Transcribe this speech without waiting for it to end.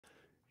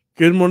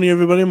Good morning,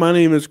 everybody. My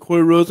name is Coy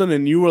Rosen,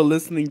 and you are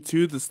listening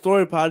to the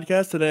Story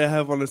Podcast. Today, I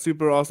have on a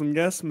super awesome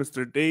guest,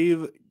 Mr.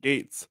 Dave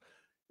Gates.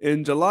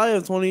 In July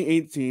of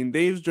 2018,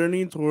 Dave's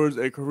journey towards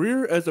a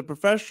career as a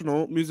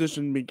professional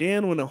musician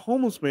began when a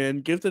homeless man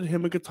gifted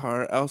him a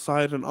guitar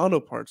outside an auto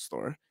parts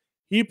store.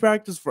 He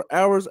practiced for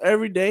hours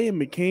every day and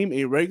became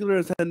a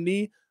regular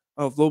attendee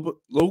of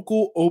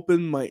local open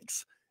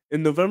mics.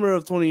 In November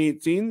of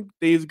 2018,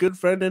 Dave's good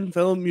friend and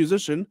fellow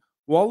musician,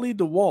 Wally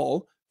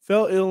DeWall,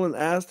 fell ill and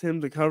asked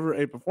him to cover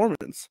a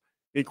performance.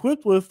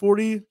 Equipped with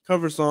 40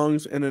 cover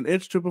songs and an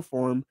itch to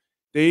perform,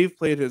 Dave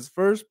played his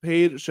first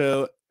paid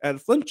show at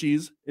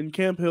Flinchy's in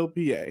Camp Hill,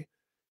 PA.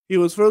 He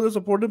was further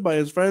supported by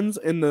his friends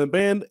in the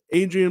band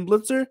Adrian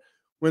Blitzer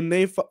when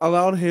they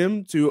allowed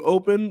him to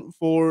open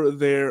for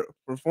their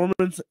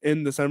performance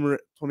in December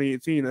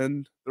 2018,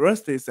 and the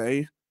rest, they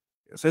say,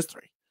 is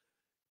history.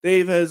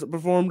 Dave has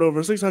performed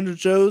over 600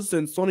 shows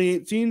since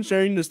 2018,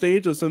 sharing the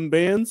stage with some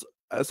bands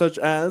such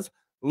as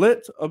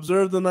Lit,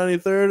 Observe the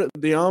 93rd,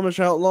 the Amish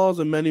Outlaws,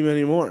 and many,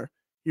 many more.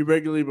 He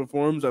regularly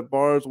performs at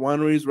bars,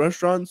 wineries,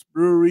 restaurants,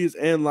 breweries,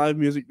 and live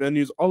music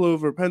venues all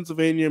over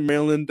Pennsylvania,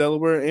 Maryland,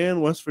 Delaware,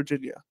 and West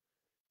Virginia.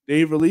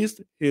 Dave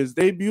released his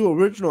debut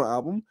original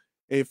album,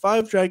 a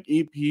 5-track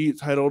EP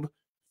titled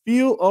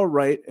Feel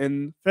Alright,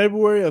 in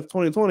February of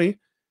 2020,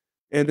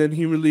 and then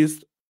he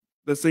released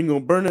the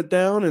single Burn It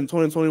Down in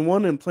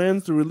 2021 and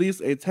plans to release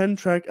a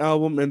 10-track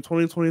album in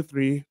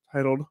 2023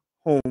 titled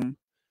Home.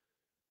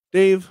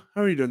 Dave,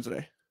 how are you doing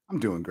today? I'm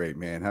doing great,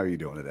 man. How are you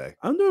doing today?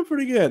 I'm doing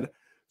pretty good.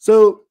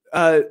 So,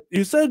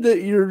 you said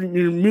that your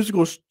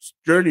musical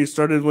journey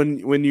started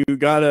when you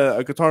got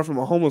a guitar from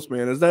a homeless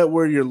man. Is that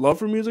where your love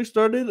for music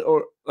started,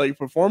 or like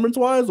performance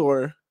wise,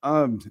 or?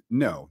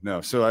 No.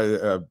 So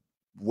I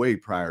way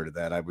prior to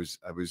that, I was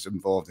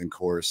involved in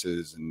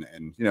choruses and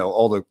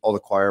all the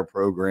choir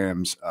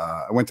programs.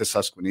 I went to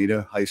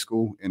Susquehanna High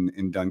School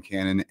in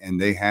Duncannon,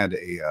 and they had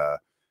a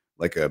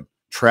like a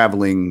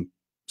traveling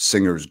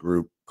singers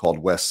group called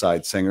West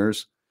Side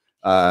Singers.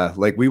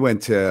 Like we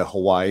went to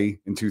Hawaii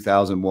in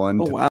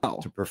 2001 Oh wow!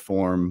 to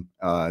perform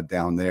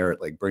down there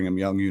at like Brigham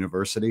Young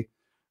University.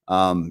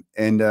 So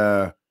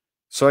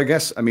I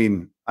guess, I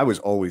mean, I was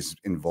always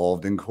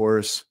involved in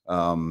chorus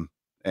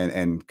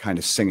and kind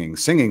of singing.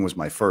 Singing was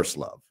my first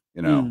love,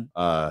 you know.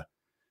 Mm.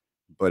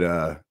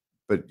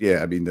 But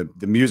yeah, I mean,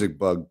 the music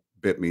bug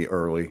bit me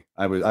early.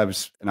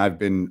 And I've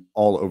been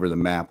all over the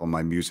map on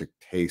my music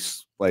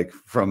tastes, like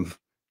from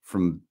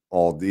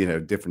all the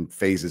different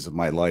phases of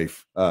my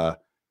life.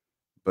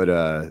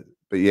 But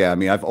but yeah, I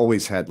mean, I've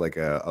always had like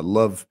a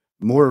love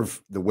more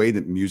of the way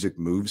that music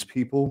moves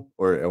people,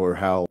 or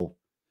how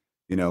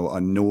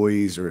a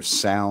noise or a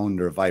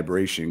sound or a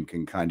vibration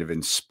can kind of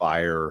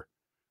inspire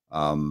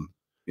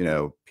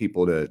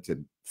people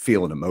to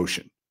feel an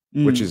emotion,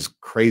 which Mm. is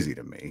crazy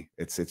to me.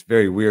 It's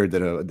very weird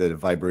that a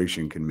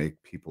vibration can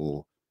make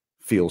people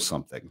feel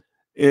something.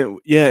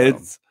 Yeah,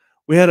 So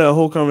we had a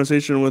whole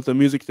conversation with a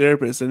music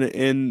therapist,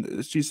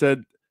 and she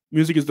said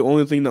music is the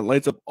only thing that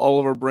lights up all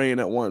of our brain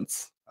at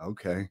once.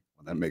 okay,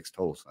 well, that makes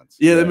total sense.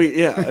 Yeah,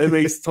 Yeah. it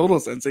makes total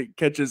sense. It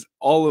catches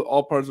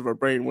all parts of our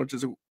brain, which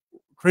is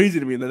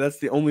crazy to me that that's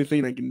the only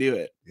thing that can do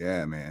it.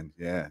 Yeah, man.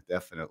 Yeah,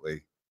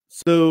 definitely.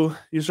 So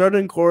you started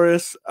in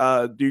chorus.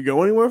 Do you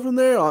go anywhere from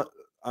there?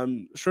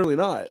 I'm surely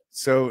not.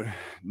 So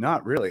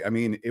not really. I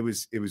mean, it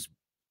was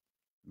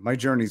my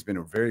journey's been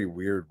a very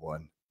weird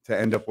one to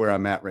end up where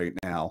I'm at right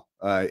now.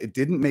 It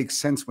didn't make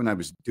sense when I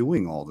was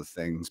doing all the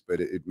things, but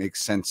it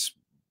makes sense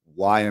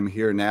why I'm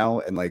here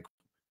now. And like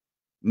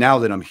now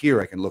that I'm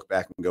here, I can look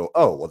back and go,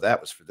 oh, well,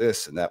 that was for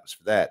this and that was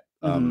for that.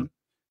 Mm-hmm.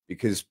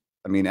 Because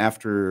I mean,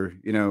 after,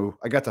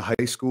 I got to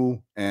high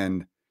school,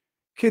 and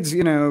kids,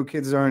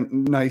 kids aren't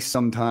nice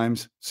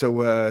sometimes. So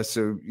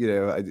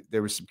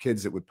there were some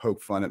kids that would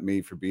poke fun at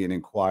me for being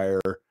in choir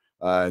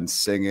and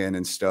singing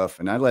and stuff.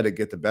 And I let it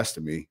get the best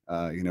of me.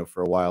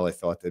 For a while, I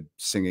thought that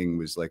singing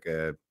was like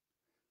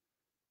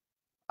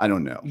I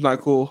don't know,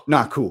 Not cool.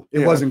 not cool. It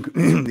Yeah. wasn't,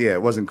 yeah,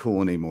 it wasn't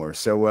cool anymore.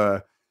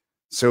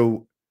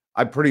 So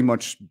I pretty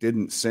much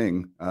didn't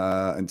sing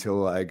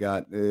until I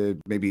got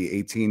maybe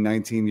 18,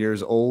 19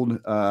 years old.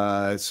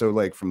 So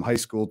like from high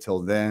school till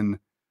then.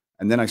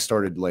 And then I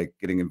started like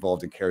getting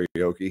involved in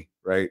karaoke,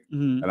 right?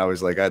 Mm-hmm. And I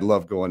was like, I'd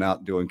love going out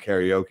and doing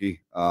karaoke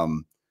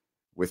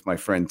with my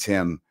friend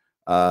Tim.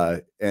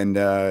 And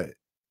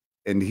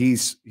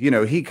he's,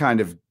 he kind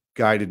of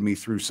guided me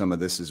through some of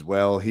this as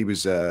well.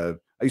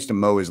 I used to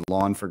mow his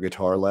lawn for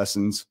guitar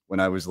lessons when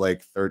I was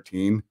like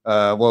 13.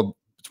 Well,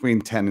 between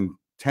 10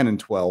 and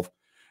 12.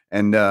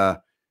 And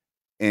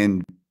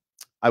and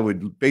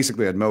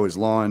I'd mow his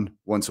lawn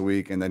once a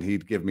week, and then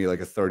he'd give me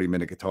like a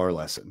 30-minute guitar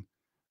lesson.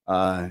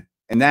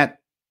 And that,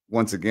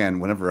 once again,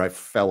 whenever I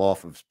fell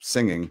off of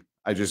singing,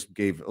 I just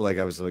gave, like,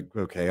 I was like,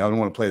 okay, I don't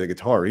want to play the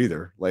guitar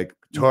either. Like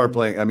guitar Mm-hmm.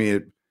 playing, I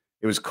mean,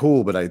 it was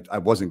cool, but I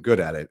wasn't good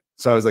at it.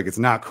 So I was like, it's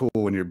not cool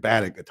when you're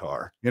bad at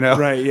guitar,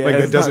 Right. Yeah. like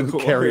It's that not doesn't cool.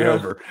 carry Yeah.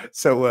 over.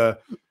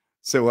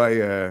 So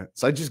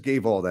I just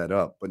gave all that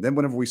up. But then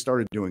whenever we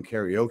started doing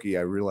karaoke,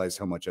 I realized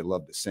how much I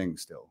loved to sing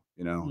still,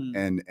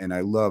 Mm. and I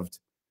loved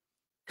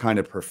kind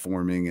of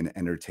performing and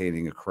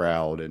entertaining a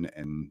crowd,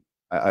 and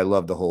I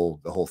love the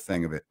whole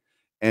thing of it.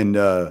 And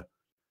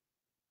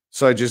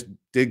so I just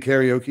did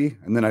karaoke,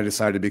 and then I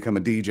decided to become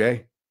a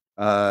DJ.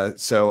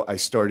 So I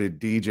started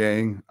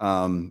DJing,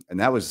 and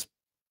that was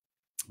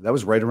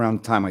right around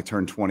the time I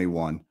turned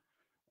 21.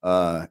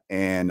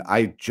 And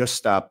I just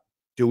stopped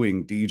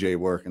doing DJ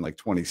work in like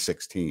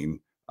 2016.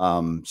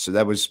 So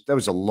that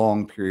was a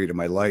long period of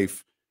my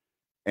life,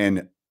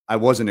 and I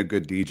wasn't a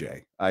good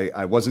DJ.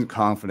 I wasn't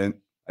confident.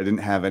 I didn't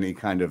have any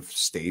kind of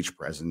stage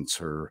presence,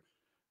 or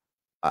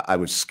I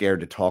was scared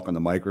to talk on the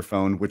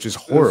microphone, which is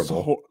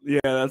horrible. Yeah,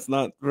 that's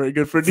not very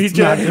good for DJ. It's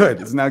not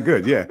good. It's not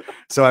good. Yeah.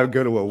 So I would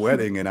go to a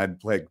wedding and I'd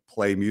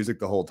play music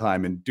the whole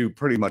time and do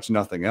pretty much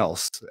nothing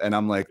else. And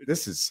I'm like,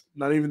 this is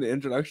not even the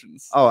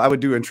introductions. Oh, I would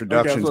do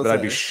introductions, but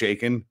I'd be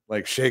shaking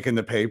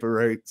the paper,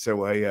 right?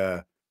 So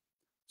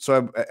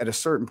at a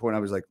certain point I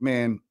was like,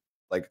 man,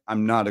 like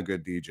I'm not a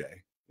good DJ,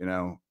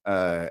 and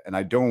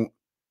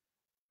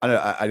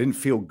I didn't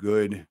feel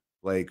good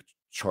like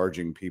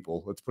charging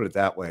people, let's put it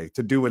that way,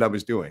 to do what I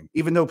was doing.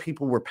 Even though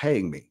people were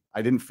paying me,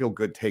 I didn't feel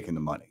good taking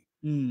the money.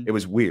 It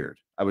was weird.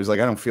 I was like,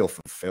 I don't feel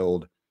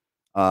fulfilled.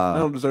 I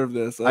don't deserve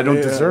this. I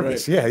don't deserve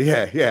this.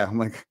 Yeah. I'm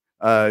like,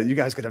 you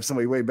guys could have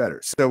somebody way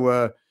better.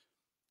 So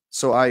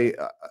I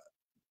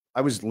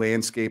was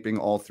landscaping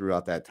all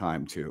throughout that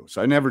time too. So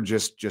I never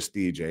just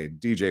DJ.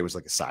 DJ was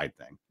like a side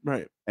thing.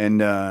 Right. And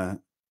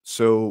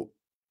so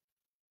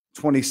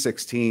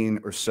 2016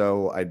 or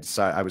so, I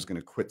decided I was going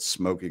to quit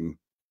smoking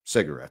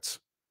cigarettes.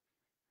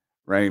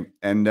 Right.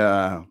 And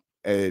that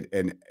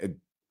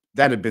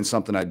had been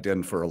something I'd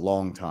done for a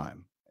long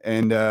time.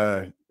 And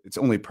it's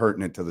only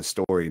pertinent to the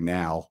story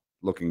now,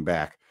 looking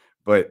back.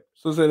 But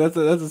so say that's a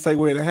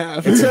segue and a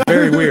half. It's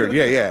very weird.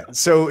 Yeah.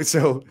 So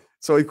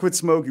I quit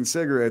smoking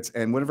cigarettes,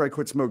 and whenever I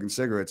quit smoking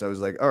cigarettes, I was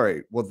like, all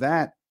right, well,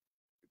 that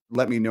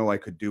let me know I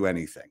could do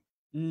anything.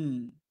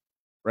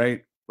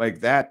 Right? Like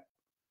that.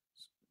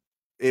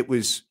 It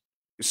was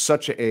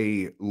such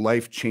a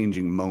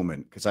life-changing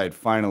moment because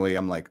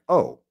I'm like,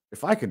 oh,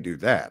 if I could do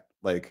that,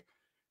 like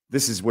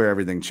this is where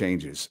everything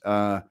changes.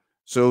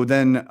 So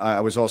then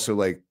I was also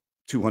like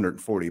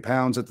 240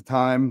 pounds at the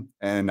time,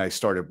 and I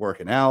started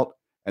working out.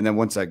 And then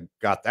once I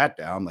got that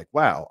down, I'm like,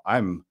 wow, I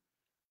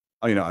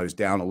was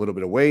down a little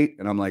bit of weight,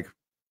 and I'm like,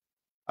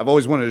 I've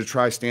always wanted to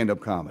try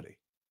stand-up comedy.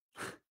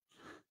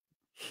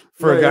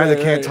 For a guy that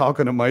can't talk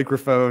on a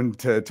microphone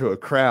to a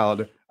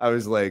crowd, I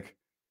was like,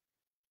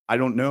 I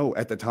don't know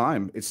at the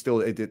time. It still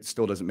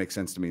doesn't make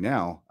sense to me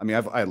now. I mean,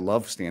 I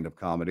love stand-up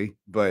comedy,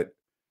 but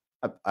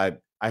I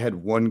had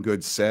one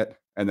good set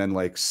and then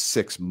like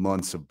 6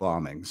 months of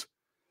bombings.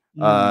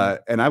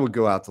 And I would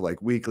go out to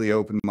like weekly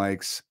open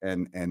mics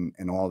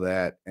and all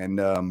that.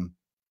 And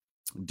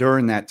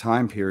during that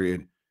time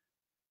period,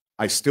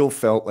 I still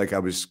felt like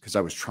because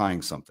I was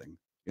trying something.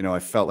 I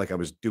felt like I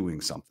was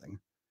doing something.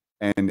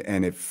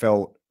 And it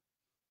felt,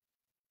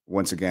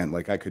 once again,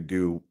 like I could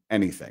do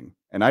anything.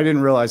 And I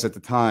didn't realize at the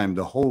time,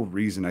 the whole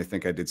reason I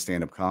think I did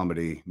stand-up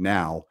comedy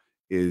now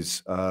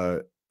is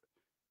to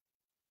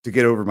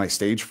get over my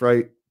stage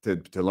fright,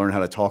 to learn how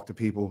to talk to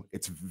people.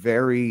 It's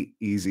very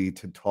easy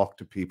to talk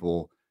to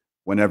people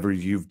whenever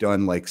you've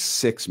done like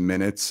 6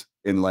 minutes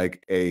in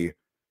like a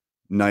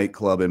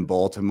nightclub in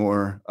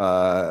Baltimore,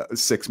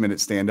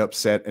 6-minute stand-up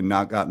set, and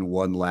not gotten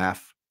one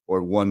laugh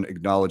or one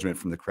acknowledgement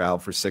from the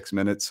crowd for 6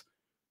 minutes.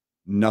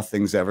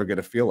 Nothing's ever going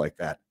to feel like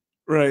that.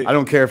 Right. I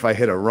don't care if I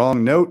hit a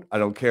wrong note. I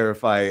don't care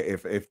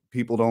if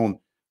people don't,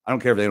 I don't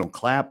care if they don't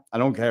clap. I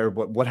don't care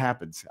what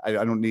happens. I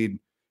don't need,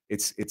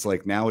 it's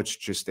like now it's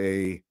just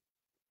I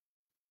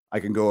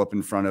can go up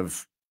in front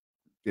of,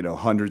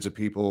 hundreds of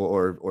people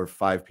or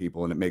 5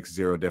 people, and it makes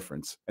zero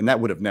difference. And that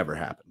would have never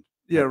happened.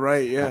 Yeah.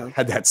 Right. Yeah.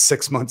 Had that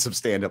 6 months of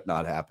stand up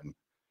not happen.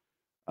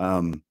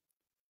 But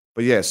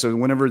yeah, so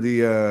whenever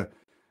the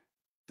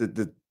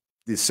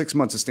 6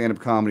 months of stand-up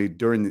comedy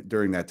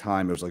during that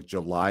time, it was like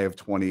July of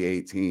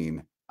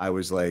 2018. I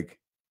was like,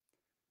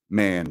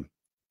 man,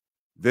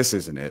 this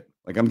isn't it.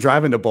 Like I'm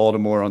driving to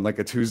Baltimore on like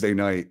a Tuesday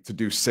night to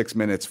do 6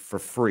 minutes for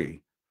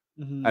free.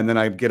 And then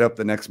I'd get up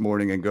the next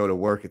morning and go to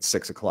work at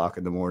 6 o'clock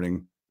in the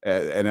morning.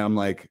 And I'm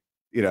like,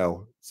 a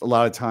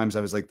lot of times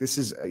I was like, this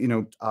is,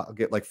 I'll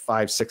get like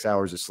 5-6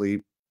 hours of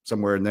sleep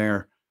somewhere in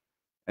there.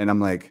 And I'm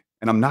like,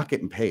 and I'm not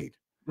getting paid.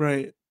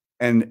 Right.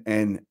 And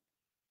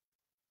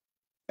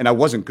I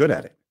wasn't good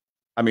at it.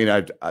 I mean,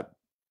 I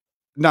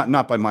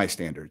not by my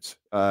standards.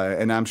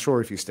 And I'm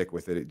sure if you stick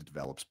with it, it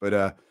develops.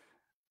 But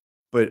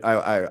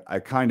I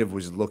kind of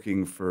was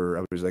looking for.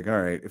 I was like,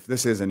 all right, if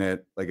this isn't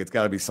it, like it's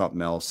got to be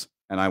something else.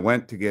 And I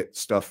went to get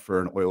stuff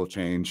for an oil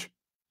change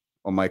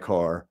on my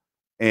car,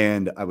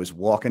 and I was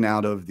walking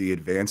out of the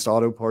Advanced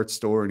Auto Parts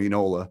store in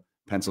Enola,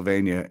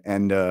 Pennsylvania,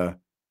 and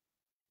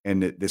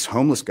this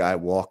homeless guy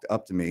walked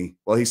up to me.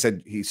 Well, he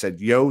said,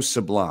 "Yo,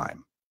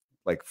 Sublime,"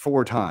 like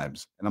 4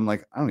 times. And I'm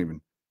like,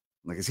 I'm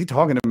like, is he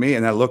talking to me?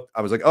 And I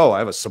was like, oh, I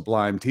have a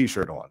Sublime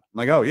t-shirt on. I'm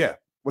like, oh yeah,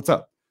 what's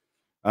up?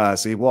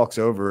 So he walks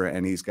over,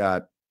 and he's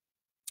got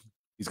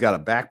a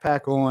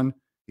backpack on.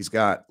 He's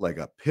got like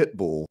a pit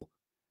bull,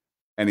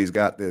 and he's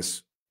got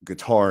this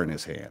guitar in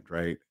his hand,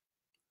 right?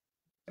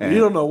 And you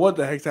don't know what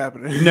the heck's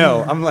happening.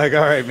 No, I'm like,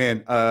 all right,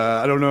 man.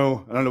 I don't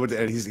know what.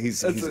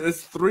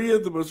 It's three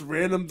of the most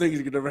random things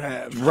you could ever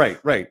have.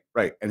 Right.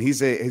 And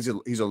he's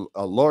a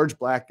large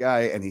black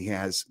guy, and he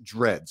has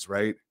dreads,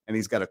 right? And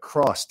he's got a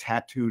cross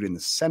tattooed in the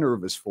center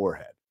of his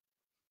forehead.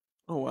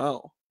 Oh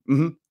wow.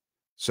 Mm-hmm.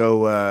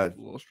 So a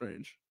little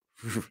strange.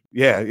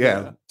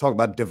 Yeah. Talk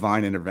about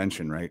divine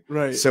intervention, right?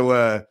 Right.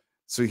 So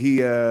he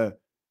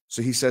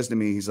says to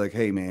me, he's like,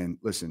 hey man,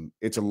 listen,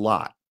 it's a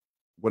lot.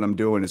 What I'm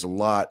doing is a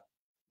lot.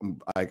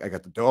 I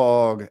got the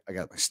dog, I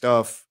got my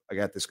stuff, I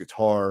got this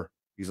guitar.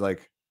 He's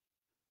like,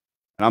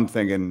 and I'm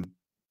thinking,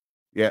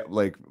 yeah,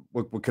 like,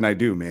 what can I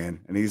do,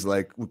 man? And he's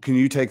like, well, can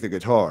you take the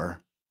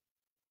guitar?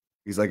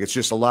 He's like, it's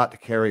just a lot to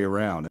carry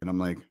around. And I'm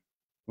like,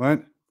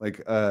 what?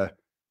 Like,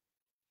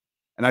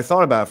 and I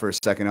thought about it for a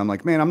second. I'm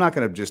like, man, I'm not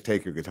going to just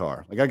take your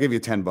guitar. Like, I'll give you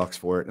 $10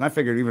 for it. And I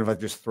figured even if I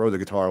just throw the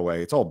guitar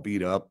away, it's all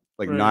beat up,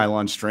 like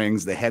nylon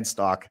strings. The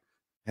headstock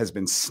has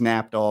been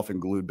snapped off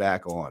and glued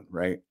back on.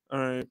 Right. All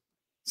right.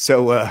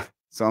 So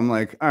I'm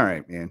like, all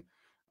right, man.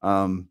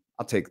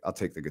 I'll take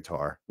the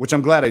guitar, which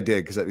I'm glad I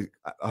did, because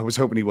I was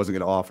hoping he wasn't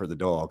going to offer the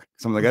dog.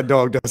 So I'm like, that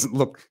dog doesn't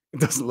look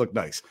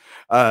nice.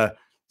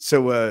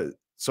 So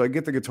I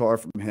get the guitar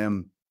from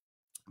him,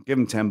 give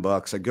him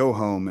 $10. I go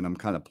home and I'm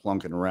kind of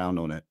plunking around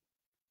on it.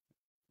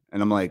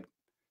 And I'm like,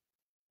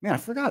 man, I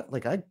forgot.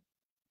 Like, I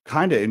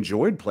kind of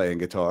enjoyed playing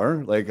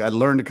guitar. Like, I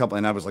learned a couple,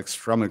 and I was like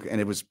strumming,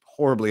 and it was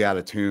horribly out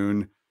of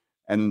tune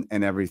and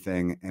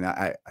everything. And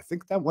I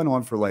think that went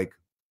on for like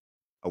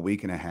a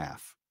week and a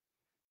half.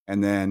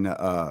 And then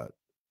I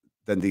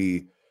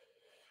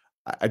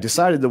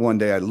decided that one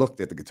day I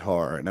looked at the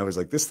guitar and I was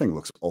like, this thing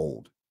looks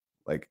old,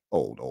 like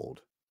old.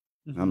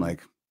 Mm-hmm. And I'm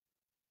like,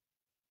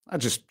 I'll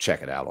just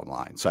check it out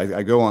online. So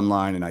I go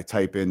online and I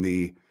type in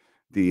the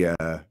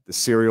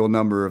serial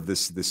number of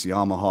this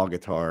Yamaha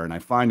guitar, and I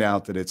find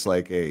out that it's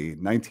like a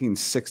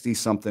 1960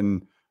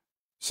 something,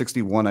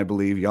 61, I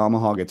believe,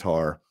 Yamaha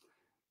guitar.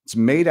 It's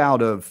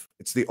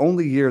the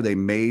only year they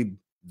made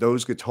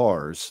those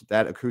guitars,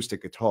 that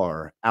acoustic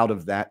guitar, out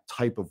of that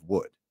type of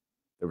wood.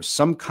 There was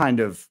some kind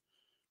of,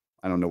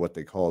 I don't know what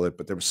they call it,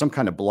 but there was some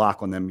kind of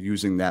block on them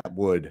using that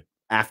wood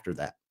after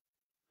that.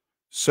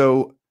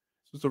 So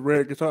it's a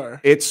rare guitar.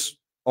 It's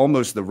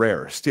almost the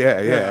rarest.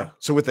 Yeah.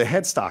 So with the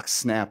headstock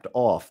snapped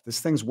off, this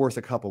thing's worth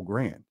a couple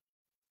grand.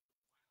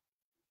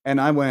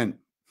 And I went,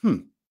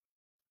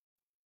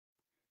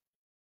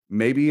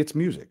 maybe it's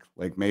music.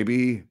 Like,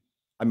 maybe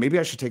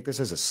I should take this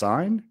as a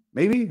sign.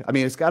 Maybe. I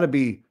mean, it's got to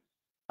be.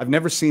 I've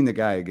never seen the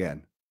guy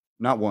again,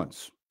 not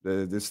once.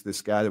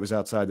 This guy that was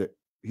outside, that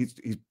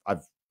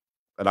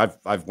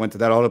I've went to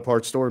that auto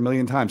parts store a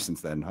million times since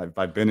then.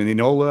 I've been in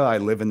Enola. I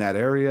live in that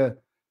area.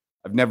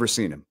 I've never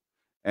seen him,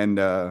 and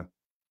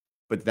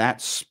but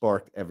that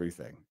sparked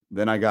everything.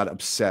 Then I got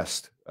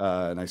obsessed,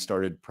 and I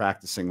started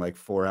practicing like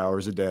 4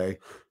 hours a day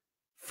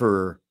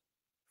for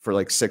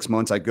like 6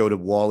 months. I go to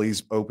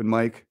Wally's open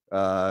mic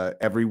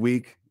every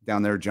week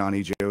down there,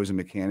 Johnny Joe's in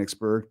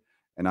Mechanicsburg,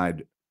 and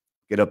I'd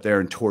get up there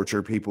and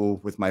torture people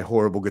with my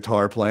horrible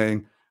guitar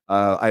playing.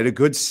 I had a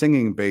good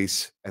singing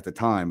bass at the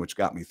time, which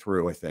got me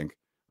through, I think,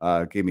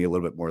 gave me a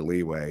little bit more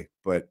leeway.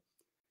 But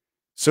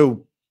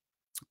so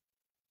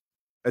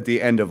at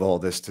the end of all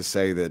this, to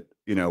say that,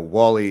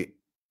 Wally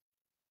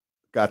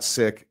got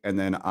sick and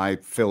then I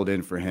filled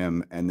in for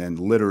him. And then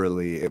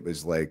literally it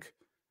was like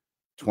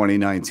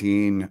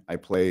 2019, I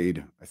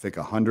played, I think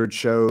 100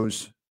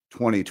 shows,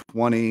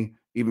 2020,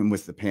 even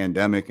with the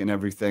pandemic and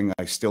everything,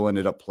 I still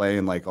ended up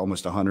playing like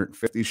almost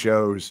 150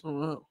 shows.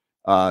 Oh,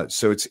 wow.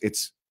 So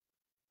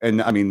and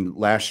I mean,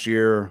 last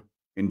year,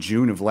 in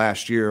June of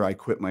last year, I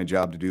quit my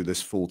job to do this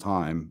full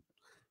time.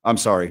 I'm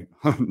sorry,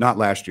 not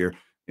last year,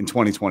 in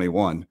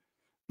 2021.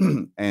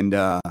 And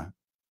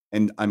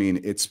I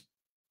mean, it's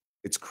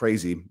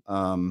crazy.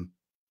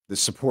 The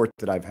support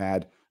that I've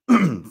had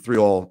through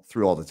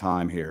all the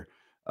time here,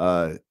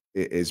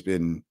 it has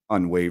been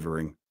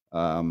unwavering.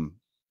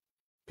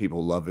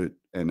 People love it,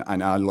 and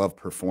I love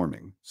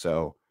performing.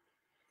 So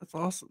that's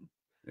awesome.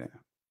 Yeah.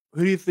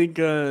 Who do you think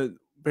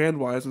band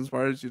wise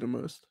inspires you the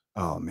most?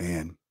 Oh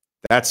man,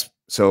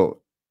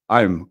 so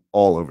I'm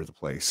all over the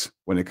place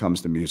when it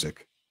comes to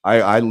music.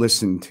 I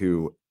listen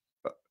to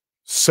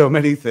so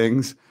many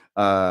things.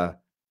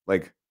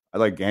 Like, I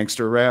like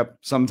gangster rap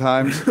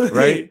sometimes,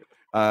 right?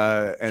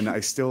 And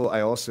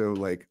I also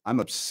like, I'm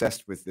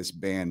obsessed with this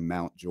band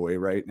Mount Joy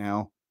right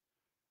now.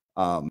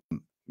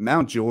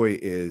 Mount Joy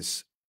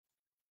is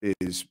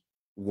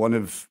one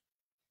of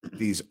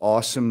these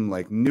awesome,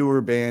 like, newer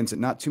bands that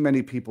not too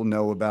many people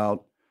know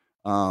about.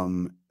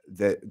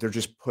 That they're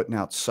just putting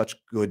out such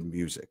good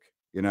music,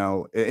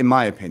 in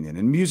my opinion.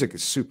 And music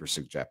is super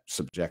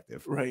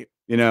subjective, right?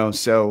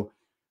 So,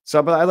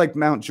 but I like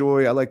Mount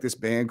Joy. I like this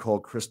band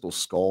called Crystal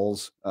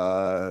Skulls.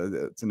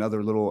 It's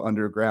another little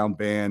underground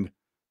band.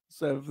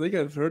 So I think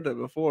I've heard that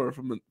before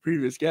from a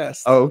previous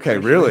guest. Oh, okay,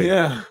 actually. really?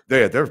 Yeah.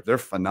 They're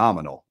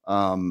phenomenal.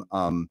 And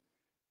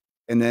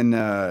then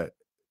I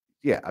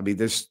mean,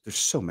 there's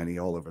so many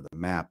all over the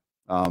map.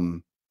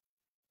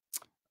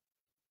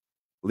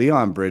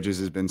 Leon Bridges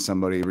has been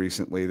somebody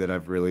recently that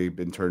I've really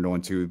been turned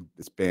on to.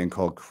 This band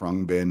called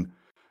Krungbin.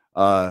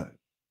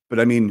 But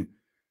I mean,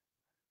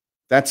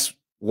 that's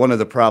one of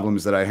the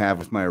problems that I have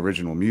with my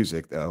original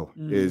music, though,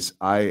 Mm, is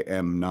I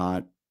am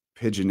not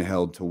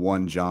pigeonholed to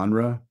one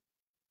genre.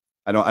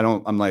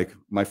 I'm like,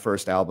 my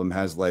first album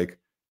has like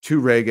two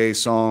reggae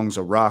songs,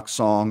 a rock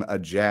song, a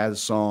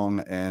jazz song,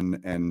 and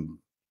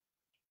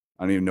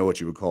I don't even know what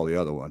you would call the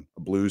other one,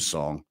 a blues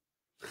song.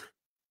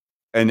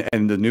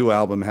 And the new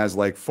album has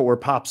like four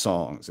pop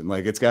songs, and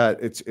like it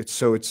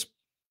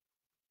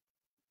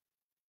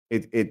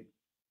it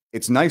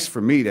it's nice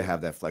for me to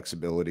have that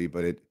flexibility,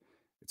 but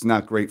it's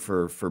not great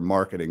for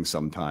marketing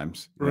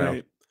sometimes, you know.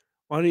 right.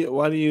 Why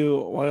are you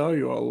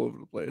all over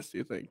the place, do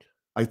you think?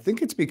 I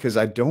think it's because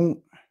I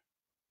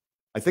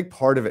think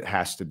part of it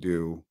has to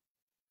do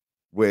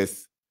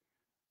with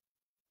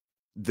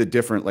the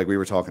different, like we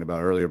were talking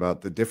about earlier,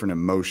 about the different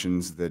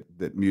emotions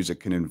that music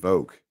can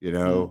invoke, you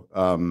Mm,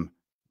 know.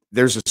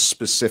 There's a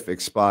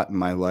specific spot in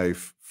my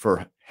life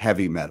for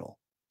heavy metal,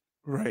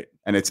 right.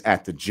 and it's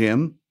at the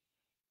gym,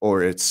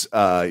 or it's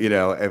you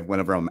know,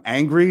 whenever I'm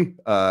angry,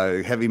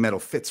 heavy metal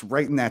fits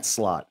right in that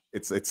slot.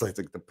 It's like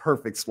the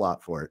perfect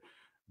slot for it.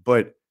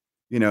 But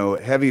you know,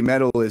 heavy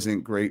metal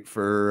isn't great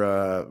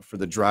for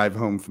the drive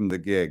home from the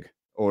gig,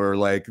 or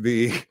like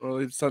the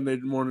Or like Sunday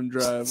morning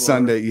drive or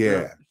Sunday. yeah.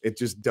 Yeah, it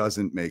just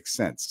doesn't make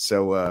sense.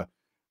 So,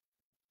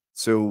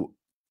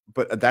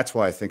 but that's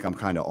why I think I'm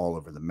kind of all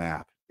over the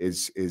map.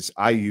 Is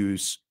I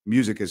use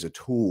music as a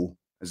tool,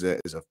 as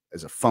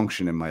a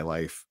function in my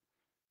life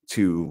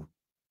to,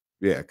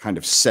 yeah, kind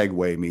of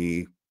segue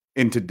me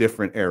into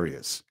different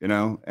areas, you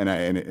know? And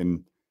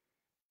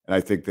I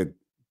think that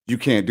you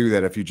can't do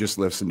that if you just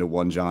listen to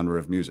one genre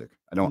of music.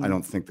 I Mm,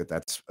 don't think that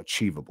that's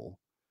achievable.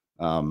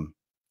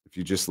 If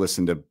you just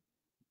listen to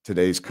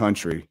today's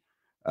country,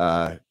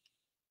 uh,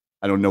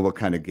 I don't know what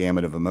kind of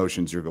gamut of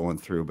emotions you're going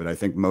through, but I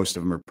think most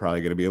of them are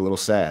probably going to be a little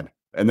sad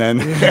and then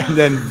yeah. and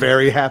then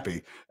very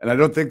happy. And I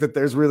don't think that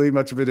there's really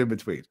much of it in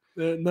between.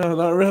 No,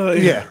 not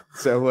really. Yeah.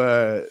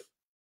 So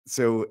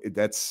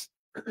that's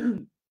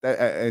that,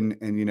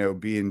 and you know,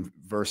 being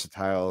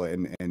versatile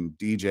and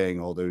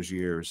DJing all those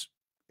years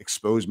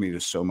exposed me to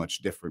so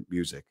much different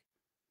music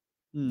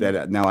Mm,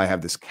 that now I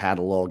have this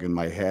catalog in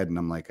my head, and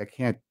I'm like, I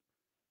can't,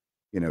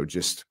 you know,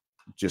 just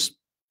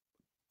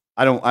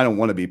I don't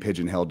want to be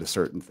pigeonholed to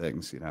certain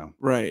things, you know.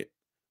 right.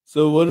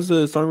 So what is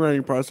the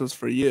songwriting process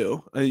for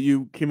you?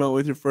 You came out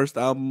with your first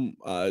album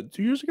 2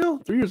 years ago?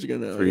 3 years ago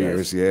now, I 3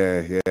 years,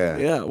 guess. yeah, yeah.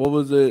 Yeah. What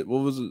was it? What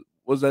was it?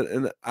 Was that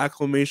an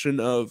acclamation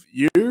of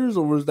years,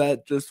 or was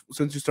that just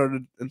since you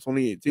started in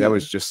That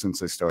was 2018? just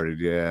since I started,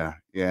 yeah,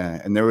 yeah.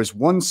 And there was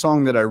one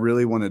song that I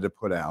really wanted to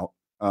put out,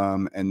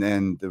 and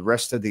then the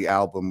rest of the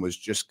album was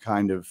just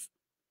kind of,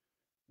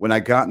 when I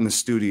got in the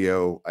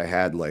studio, I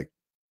had like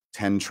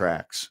 10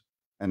 tracks,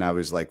 and I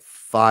was like,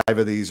 5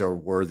 of these are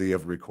worthy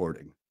of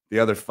recording. The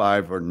other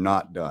 5 are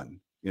not done,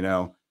 you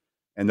know,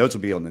 and those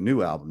will be on the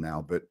new album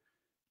now. But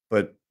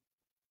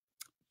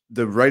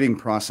the writing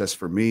process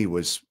for me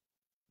was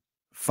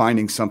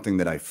finding something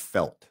that I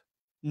felt.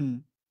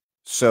 Mm,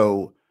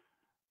 So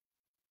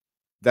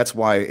that's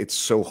why it's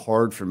so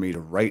hard for me to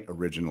write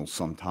originals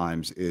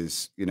sometimes,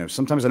 is, you know,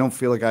 sometimes I don't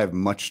feel like I have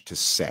much to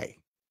say.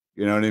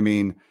 You know what I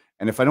mean?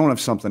 And if I don't have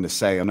something to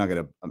say, I'm not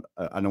going to,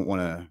 I don't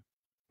want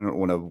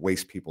to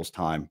waste people's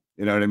time.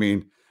 You know what I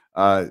mean?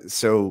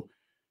 So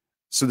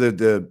so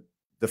the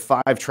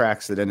 5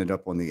 tracks that ended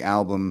up on the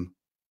album,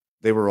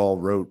 they were all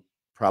wrote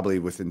probably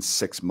within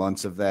 6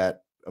 months of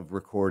that, of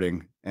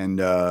recording. And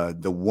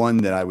the one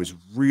that I was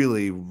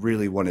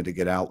really wanted to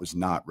get out was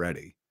Not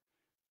Ready.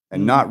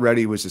 And mm, Not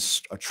Ready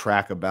was a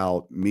track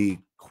about me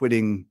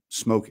quitting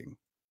smoking.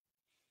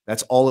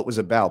 That's all it was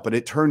about, but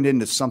it turned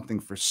into something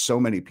for so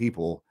many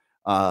people.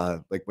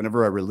 Like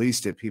whenever I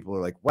released it, people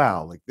are like,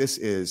 "Wow, like this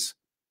is,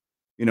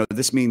 you know,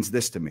 this means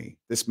this to me.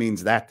 This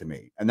means that to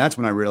me." And that's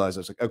when I realized, I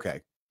was like,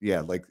 "Okay,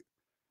 yeah, like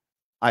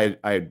I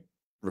had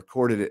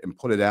recorded it and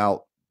put it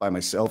out by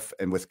myself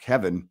and with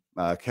Kevin.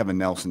 Kevin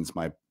Nelson's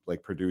my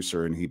like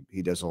producer, and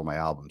he does all my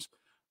albums.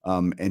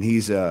 And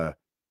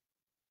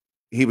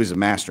he was a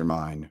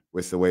mastermind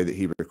with the way that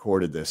he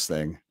recorded this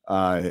thing,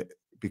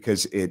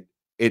 because it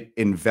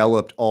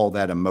enveloped all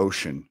that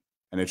emotion,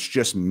 and it's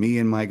just me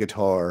and my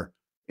guitar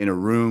in a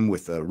room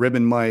with a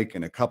ribbon mic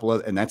and a couple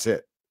of, and that's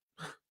it.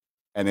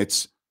 And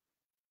it's,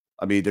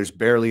 I mean, there's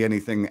barely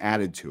anything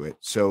added to it.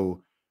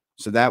 So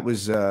that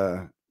was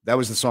the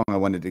song I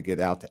wanted to get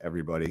out to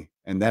everybody,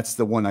 and that's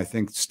the one I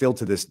think still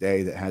to this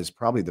day that has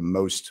probably the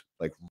most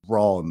like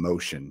raw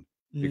emotion,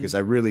 because mm,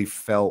 I really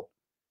felt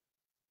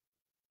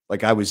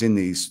like I was in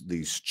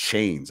these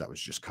chains. I was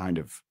just kind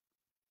of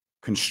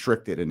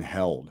constricted and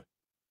held,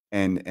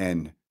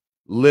 and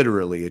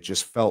literally it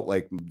just felt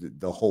like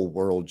the whole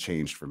world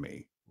changed for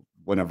me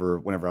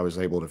whenever I was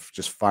able to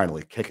just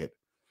finally kick it.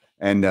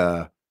 And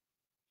and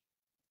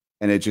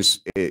it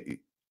just the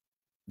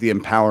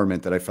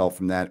empowerment that I felt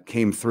from that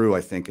came through,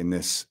 I think, in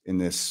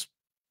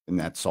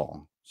that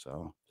song.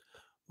 So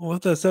Well,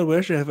 with that said, we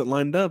actually have it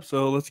lined up,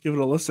 so let's give it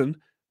a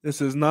listen. This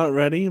is Not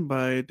Ready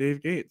by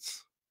Dave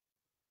Gates.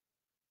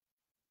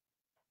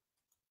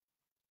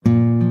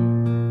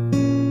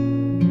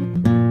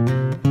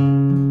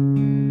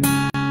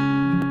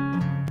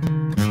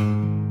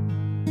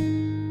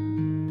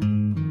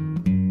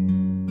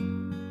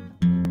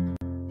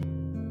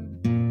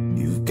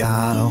 You've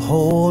got a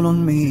hold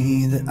on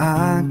me that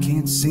I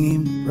can't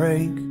seem to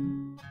break.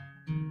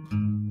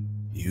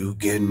 You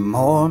get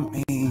more of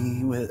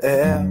me with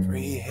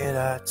every hit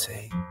I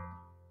take.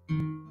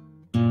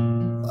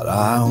 Thought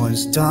I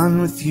was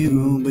done with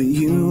you, but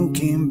you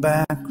came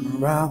back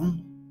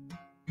around.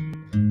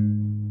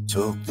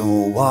 Took the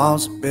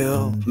walls I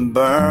built and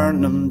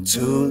burned them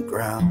to the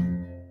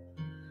ground.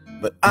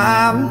 But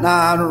I'm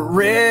not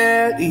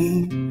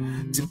ready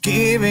to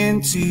give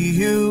in to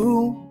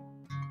you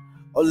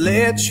or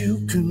let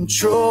you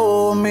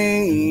control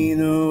me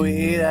the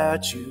way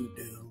that you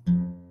do.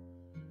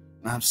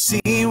 I've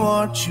seen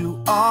what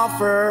you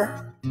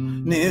offer,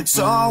 and it's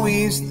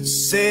always the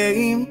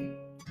same.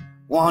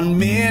 1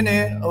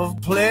 minute of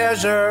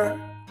pleasure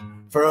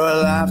for a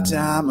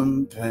lifetime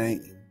of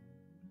pain.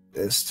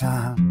 This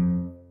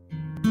time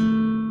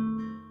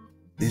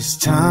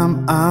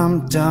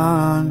I'm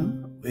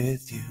done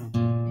with you.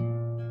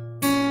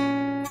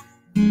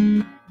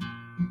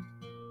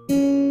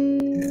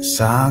 Yes,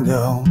 I'll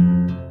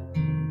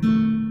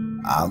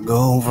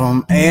go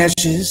from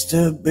ashes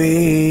to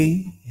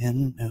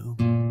being new.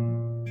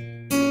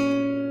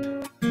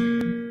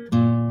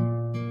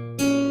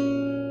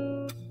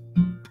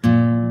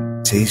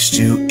 Taste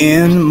you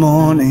in the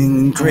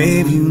morning,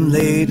 crave you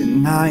late at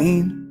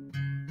night.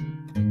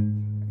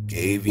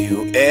 Gave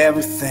you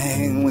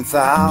everything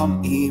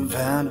without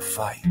even a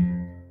fight.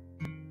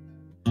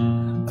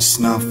 I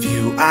snuff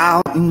you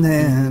out and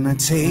then I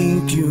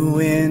take you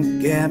in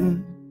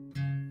again.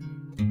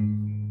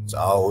 It's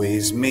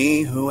always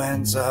me who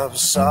ends up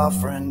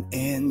suffering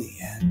in the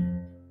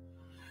end.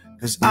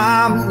 'Cause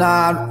I'm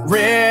not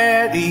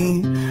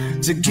ready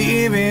to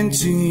give in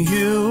to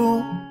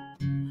you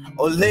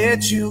or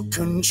let you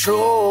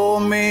control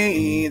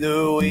me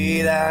the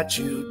way that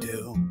you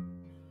do.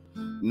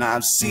 And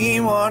I've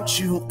seen what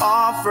you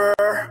offer,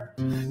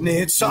 and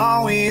it's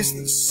always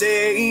the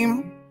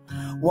same.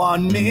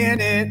 1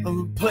 minute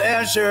of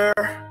pleasure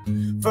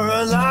for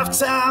a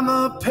lifetime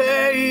of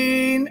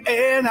pain.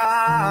 And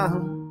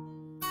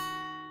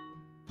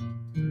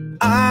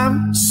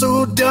I'm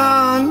so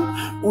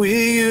done with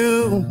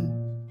you.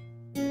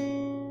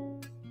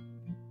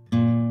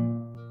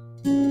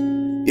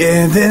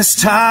 Yeah, this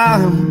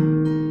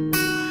time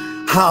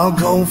I'll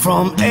go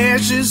from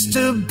ashes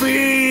to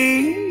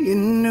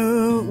being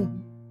new.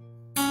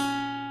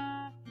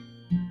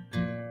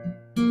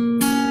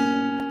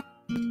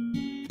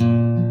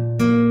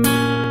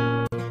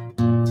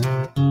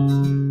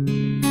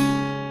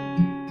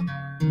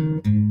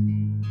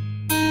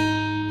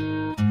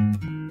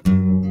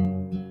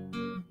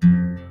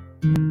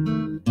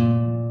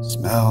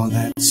 Smell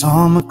that's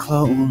on my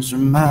clothes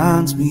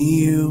reminds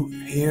me you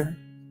were here.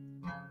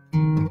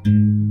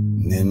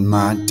 And in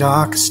my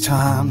darkest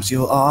times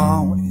you'll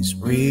always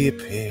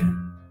reappear.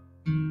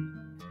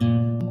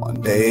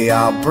 One day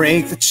I'll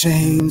break the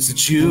chains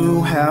that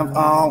you have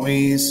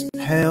always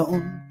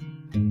held.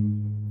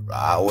 Or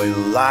I will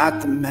light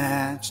the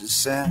match and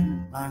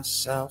send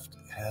myself to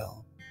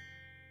hell.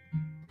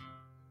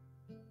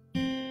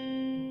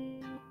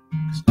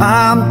 'Cause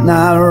I'm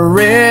not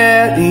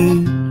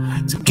ready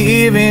to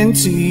give in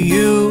to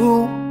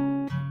you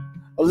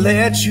or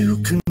let you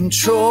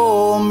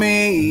control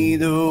me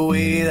the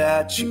way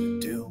that you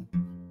do.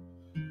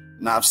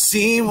 And I've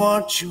seen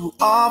what you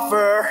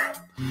offer,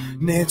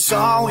 and it's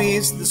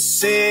always the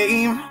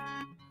same.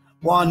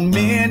 1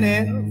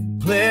 minute of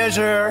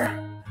pleasure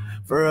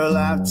for a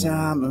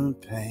lifetime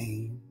of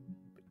pain.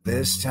 But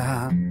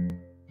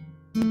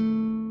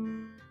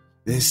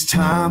this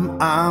time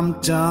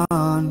I'm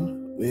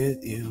done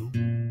with you.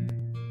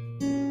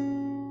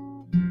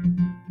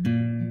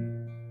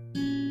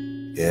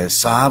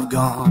 Yes, I've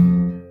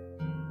gone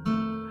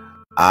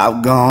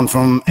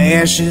from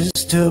ashes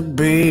to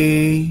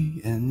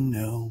being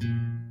new.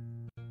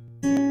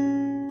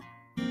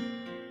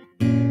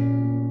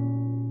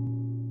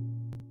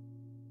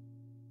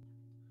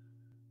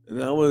 And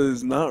that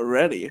was Not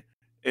Ready.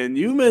 And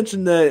you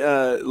mentioned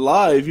that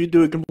live you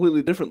do it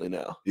completely differently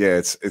now. Yeah,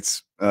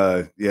 it's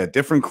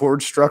different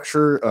chord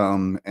structure.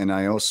 And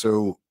I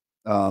also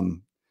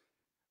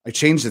I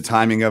changed the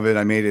timing of it.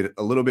 I made it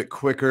a little bit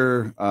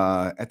quicker.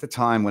 At the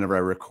time, whenever I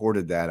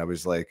recorded that, I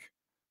was like,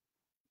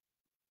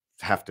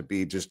 have to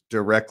be just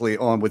directly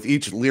on with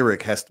each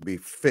lyric has to be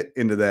fit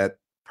into that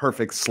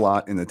perfect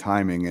slot in the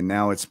timing. And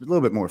now it's a little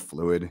bit more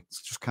fluid.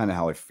 It's just kind of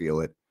how I feel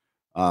it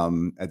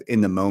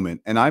in the moment.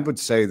 And I would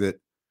say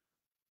that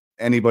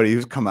anybody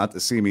who's come out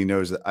to see me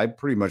knows that I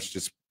pretty much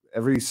just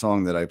every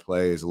song that I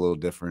play is a little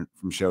different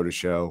from show to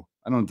show.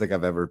 I don't think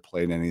I've ever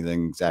played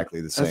anything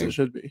exactly the As same. it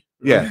should be.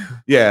 Yeah.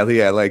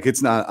 Like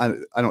it's not.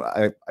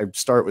 I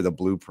start with a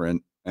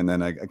blueprint and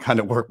then I kind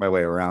of work my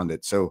way around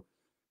it. So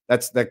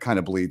that kind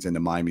of bleeds into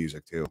my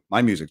music too.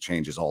 My music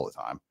changes all the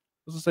time.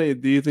 was gonna say,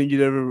 do you think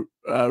you'd ever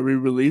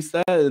re-release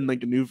that in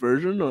like a new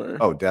version or?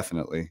 Oh,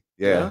 definitely.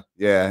 Yeah.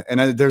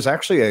 And there's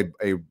actually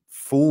a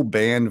full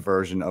band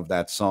version of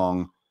that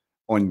song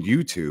on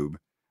YouTube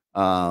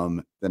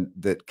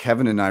that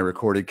Kevin and I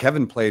recorded.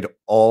 Kevin played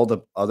all the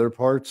other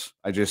parts.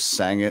 I just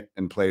sang it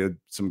and played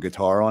some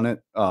guitar on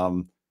it.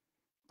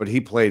 But he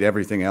played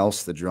everything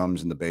else, the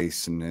drums and the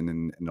bass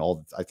and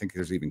all. I think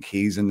there's even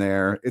keys in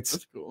there.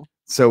 That's cool.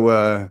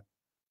 So,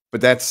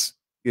 but that's,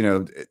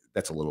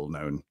 that's a little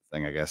known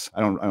thing, I guess.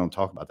 I don't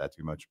talk about that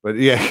too much, but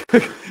yeah,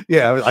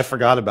 yeah, I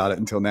forgot about it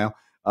until now.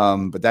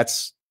 But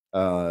that's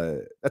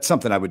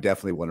something I would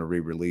definitely want to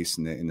re-release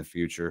in the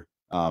future.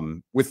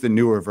 With the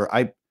newer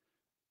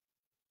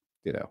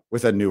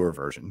with a newer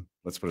version.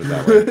 Let's put it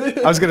that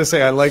way. I was gonna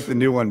say I like the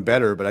new one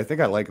better, but I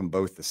think I like them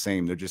both the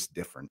same. They're just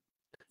different.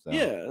 So.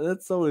 Yeah,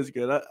 that's always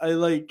good. I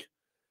like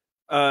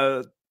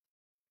to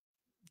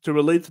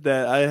relate to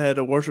that. I had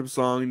a worship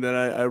song that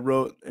I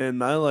wrote,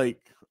 and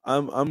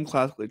I'm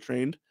classically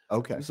trained.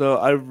 Okay. So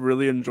I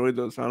really enjoyed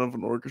the sound of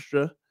an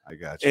orchestra. I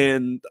got you.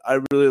 And I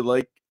really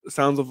like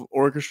sounds of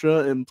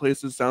orchestra in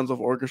places sounds of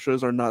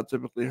orchestras are not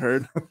typically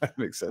heard. That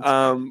makes sense.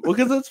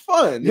 Because it's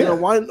fun. Yeah.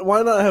 Why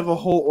not have a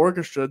whole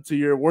orchestra to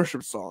your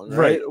worship song?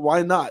 Right?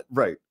 Why not?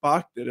 Right.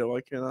 Bach did it.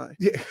 Why can't I?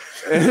 Yeah.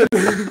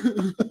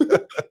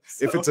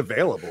 If it's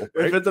available.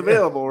 Right? If it's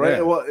available, right?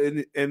 Yeah. Well,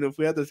 and if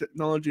we had the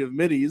technology of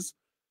MIDIs,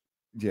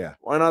 yeah,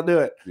 why not do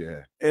it?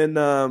 Yeah.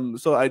 And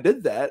so I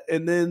did that,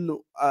 and then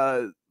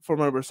for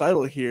my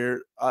recital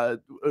here, I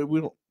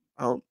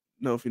don't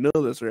know if you know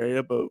this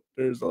area, but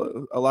there's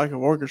a lack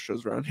of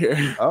orchestras around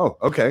here. Oh,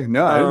 okay.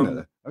 No, I didn't know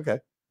that. Okay.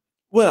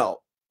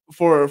 Well,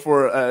 for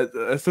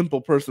a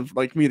simple person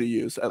like me to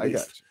use at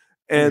least,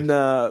 and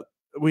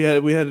we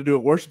had to do a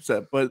worship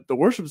set, but the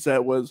worship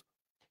set was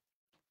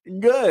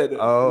good.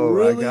 Oh,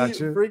 really I got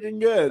you. Freaking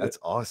good. That's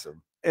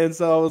awesome. And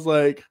so I was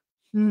like,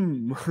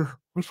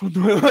 which one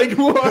do I like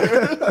more?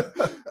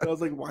 I was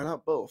like, why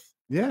not both?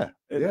 Yeah,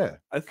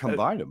 and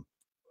combine them.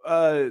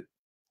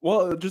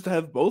 Well, just to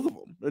have both of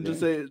them and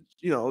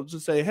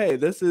just say, hey,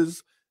 this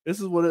is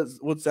what it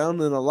would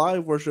sound in a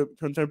live worship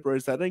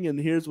contemporary setting, and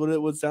here's what it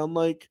would sound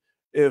like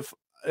if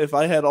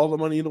I had all the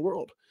money in the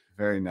world.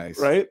 Very nice,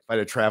 right? If I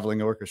had a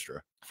traveling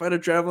orchestra,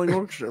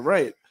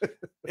 right?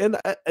 And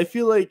I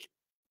feel like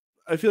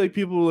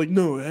people are like,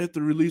 no, I have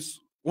to release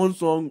one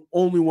song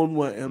only one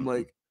way. I'm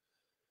like,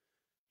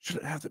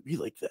 shouldn't have to be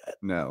like that.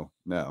 No.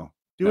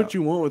 Do what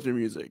you want with your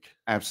music.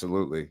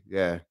 Absolutely,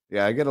 yeah.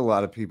 I get a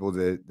lot of people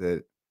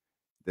that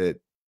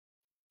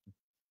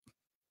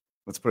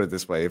let's put it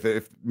this way: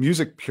 if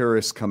music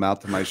purists come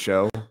out to my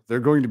show, they're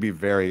going to be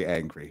very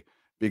angry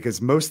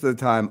because most of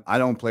the time I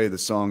don't play the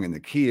song in the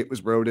key it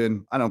was wrote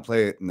in. I don't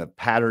play it in the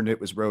pattern it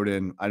was wrote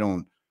in. I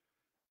don't.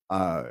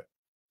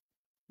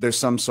 There's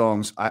some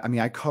songs.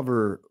 I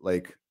cover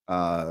like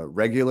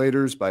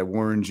 "Regulators" by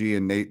Warren G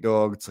and Nate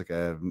Dogg. It's like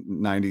a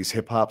 '90s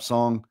hip hop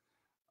song.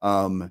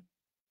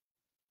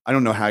 I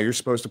don't know how you're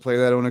supposed to play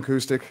that on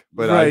acoustic,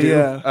 but I do.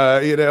 Yeah.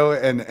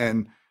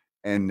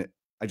 And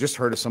I just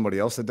heard of somebody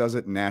else that does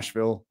it in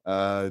Nashville.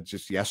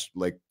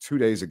 Like 2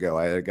 days ago,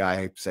 I had a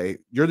guy say,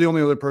 "You're the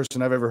only other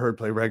person I've ever heard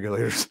play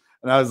Regulators."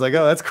 And I was like,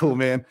 "Oh, that's cool,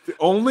 man." The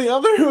only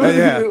other?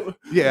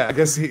 Yeah. I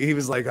guess he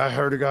was like, "I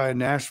heard a guy in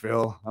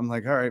Nashville." I'm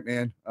like, "All right,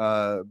 man."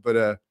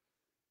 But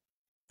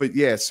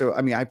yeah. So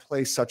I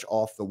play such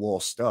off the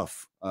wall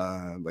stuff,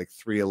 like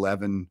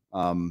 311.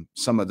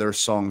 Some of their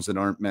songs that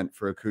aren't meant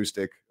for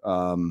acoustic.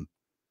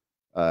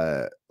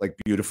 Like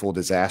 "Beautiful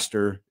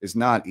Disaster" is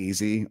not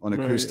easy on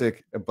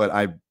acoustic, but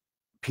I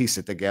piece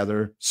it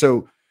together.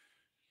 So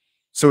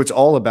it's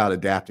all about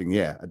adapting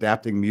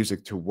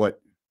music to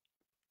what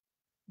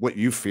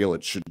you feel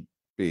it should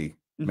be.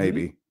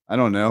 Maybe I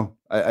don't know.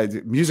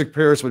 Music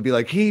purists would be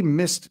like, he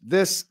missed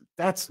this.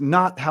 That's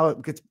not how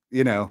it gets.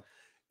 Yeah,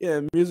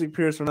 music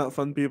purists are not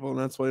fun people, and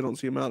that's why you don't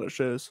see them out at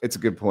shows. It's a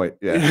good point.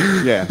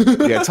 Yeah.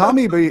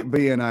 Tommy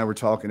B and I were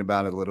talking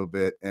about it a little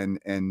bit, and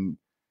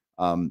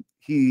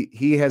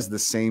he has the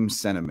same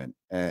sentiment.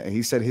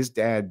 He said his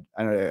dad,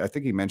 I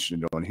think he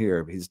mentioned it on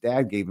here, his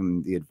dad gave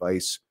him the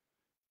advice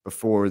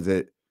before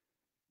that,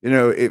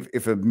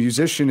 if a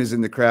musician is in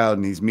the crowd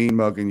and he's mean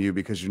mugging you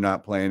because you're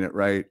not playing it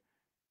right,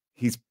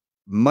 he's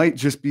might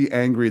just be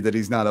angry that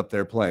he's not up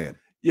there playing.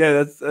 Yeah,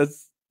 that's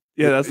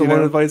the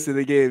one advice that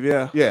they gave.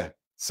 Yeah.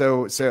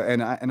 So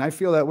and I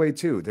feel that way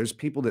too. There's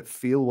people that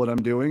feel what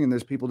I'm doing, and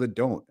there's people that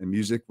don't. And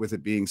music, with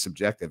it being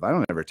subjective, I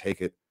don't ever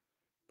take it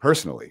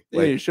personally.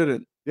 Yeah, you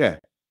shouldn't. Yeah.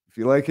 If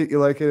you like it, you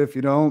like it. If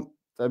you don't,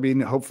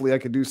 hopefully I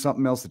could do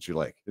something else that you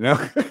like,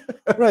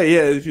 Right.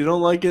 Yeah. If you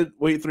don't like it,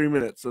 wait 3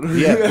 minutes.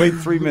 Wait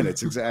 3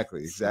 minutes.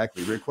 Exactly.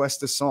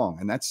 Request a song.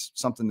 And that's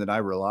something that I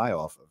rely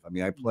off of.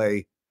 I play,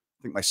 I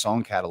think my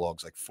song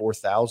catalog's like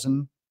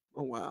 4,000.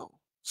 Oh, wow.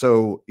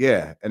 So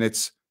yeah. And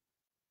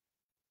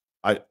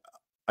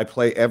I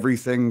play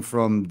everything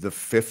from the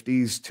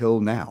 50s till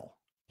now.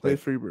 Play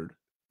Freebird.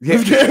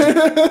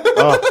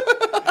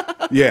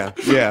 Yeah.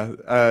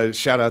 Yeah.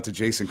 Shout out to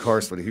Jason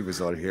Karst when he was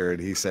on here, and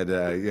he said,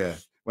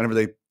 whenever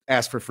they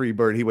ask for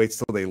Freebird. He waits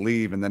till they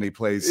leave, and then he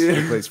plays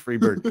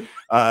Freebird.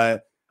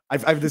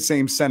 I've the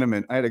same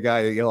sentiment. I had a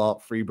guy yell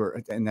out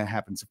Freebird, and that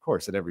happens, of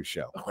course, at every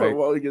show. Right?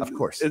 Well, of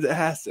course, it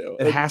has to.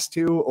 It has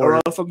to, or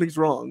else something's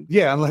wrong.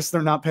 Yeah, unless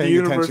they're not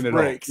paying attention at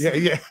breaks. all.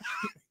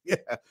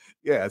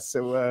 Yeah.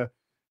 So,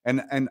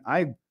 and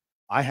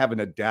I have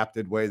an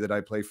adapted way that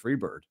I play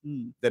Freebird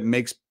that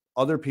makes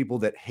other people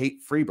that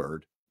hate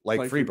Freebird like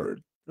Freebird.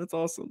 That's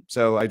awesome.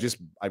 So I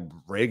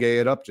reggae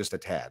it up just a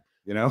tad.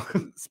 You know,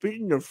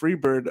 speaking of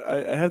Freebird,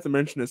 I have to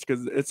mention this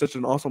because it's such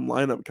an awesome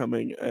lineup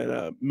coming.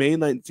 And May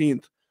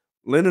 19th,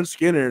 Leonard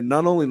Skinner,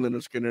 not only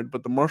Leonard Skinner,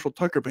 but the Marshall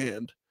Tucker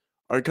Band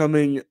are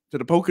coming to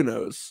the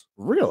Poconos.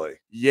 Really?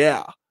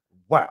 Yeah.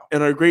 Wow.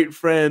 And our great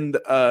friend,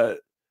 the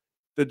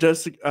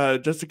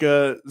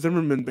Jessica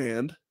Zimmerman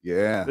Band.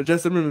 Yeah. The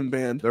Jess Zimmerman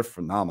Band. They're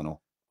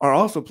phenomenal. Are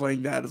also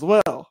playing that as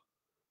well.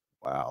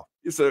 Wow.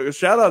 So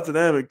shout out to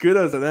them and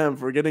kudos to them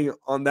for getting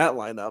on that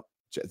lineup.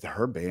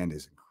 Her band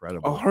is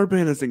incredible. Oh, her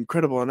band is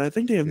incredible, and I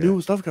think they have new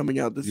stuff coming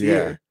out this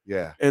year.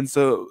 Yeah. And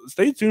so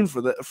stay tuned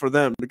for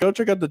them. Go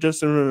check out the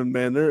Just Zimmerman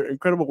Band. They're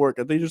incredible work.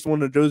 They just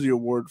won a Josie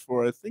Award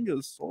for, I think it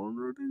was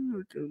songwriting.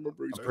 I can't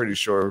remember exactly. I'm pretty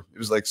sure it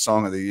was like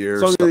Song of the Year.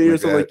 Something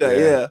like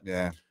that.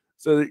 Yeah.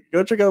 So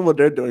go check out what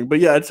they're doing. But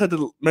yeah, I just had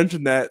to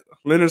mention that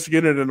Leonard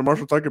Skinner and the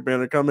Marshall Tucker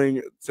Band are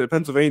coming to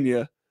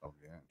Pennsylvania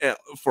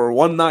for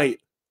one night.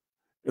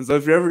 And so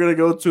if you're ever going to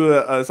go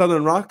to a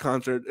Southern rock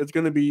concert, it's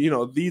going to be,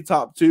 the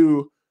top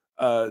two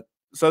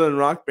Southern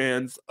rock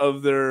bands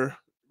of their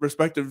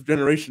respective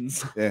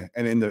generations. Yeah,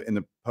 and in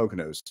the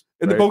Poconos.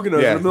 In the Poconos,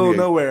 in the middle of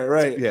nowhere,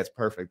 right? Yeah, it's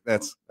perfect.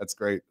 That's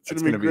great.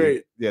 It's going to be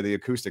great. Yeah, the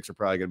acoustics are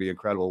probably going to be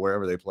incredible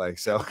wherever they play.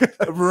 So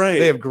right.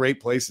 They have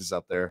great places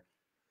up there.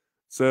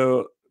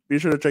 So be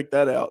sure to check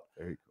that out.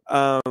 Very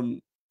cool.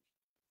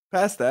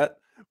 Past that,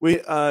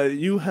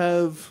 you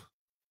have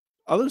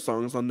other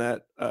songs on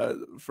that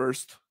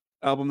first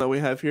album that we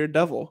have here,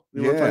 Devil.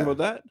 You want to talk about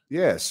that?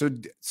 Yeah. So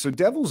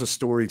Devil's a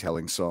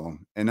storytelling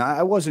song, and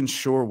I wasn't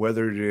sure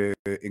whether to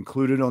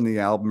include it on the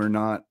album or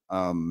not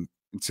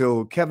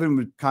until Kevin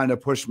would kind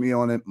of push me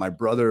on it. My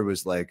brother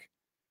was like,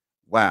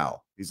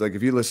 wow. He's like,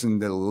 if you listen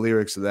to the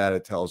lyrics of that,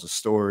 it tells a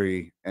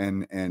story.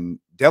 And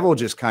Devil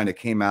just kind of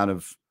came out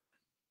of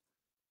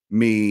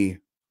me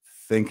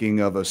thinking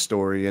of a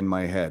story in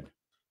my head.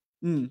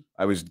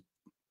 I was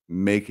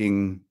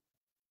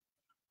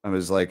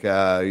like,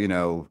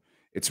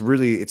 it's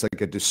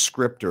like a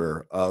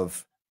descriptor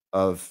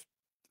of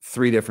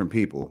three different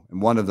people,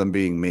 and one of them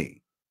being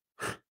me.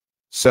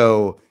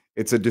 So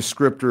it's a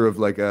descriptor of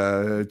like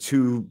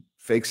two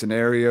fake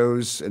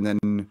scenarios, and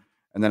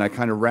then I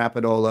kind of wrap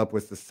it all up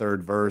with the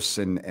third verse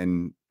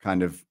and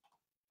kind of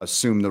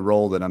assume the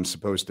role that I'm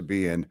supposed to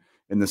be in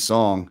the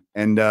song.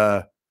 And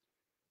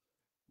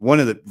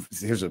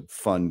here's a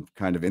fun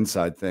kind of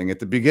inside thing. At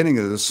the beginning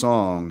of the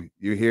song,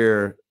 you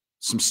hear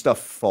some stuff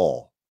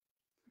fall.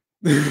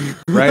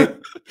 Right.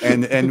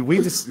 And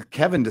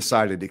Kevin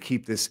decided to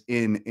keep this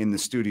in the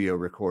studio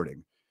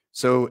recording.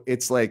 So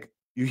it's like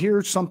you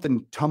hear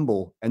something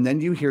tumble and then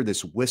you hear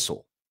this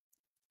whistle,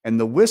 and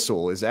the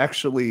whistle is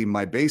actually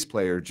my bass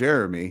player,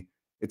 Jeremy.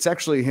 It's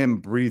actually him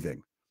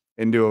breathing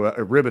into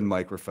a ribbon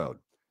microphone.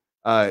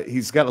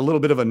 He had a little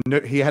bit of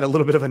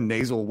a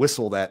nasal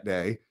whistle that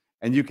day,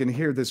 and you can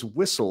hear this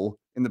whistle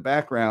in the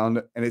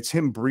background, and it's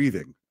him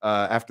breathing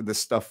after this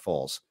stuff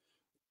falls.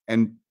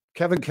 And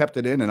Kevin kept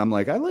it in, and I'm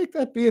like, I like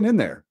that being in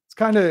there. It's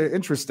kind of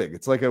interesting.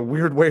 It's like a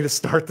weird way to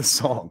start the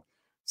song.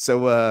 So,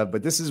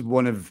 but this is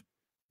one of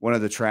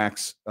the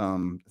tracks. I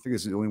think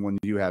this is the only one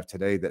you have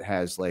today that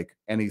has like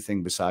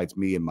anything besides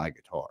me and my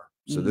guitar.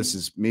 So this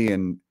is me,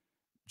 and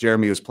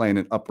Jeremy was playing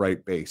an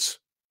upright bass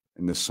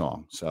in this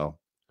song. So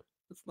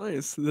that's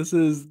nice. This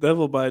is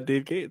Devil by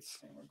Dave Gates.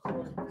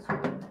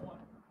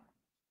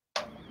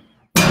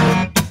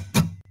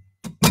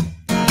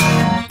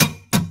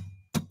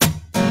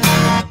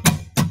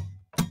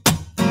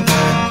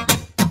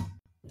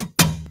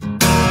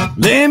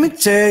 Let me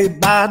tell you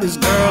about this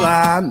girl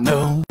I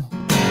know.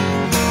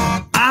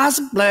 Eyes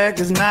are black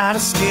as night, her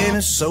skin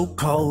is so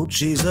cold.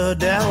 She's a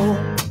devil.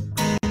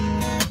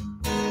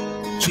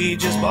 She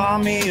just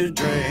bought me a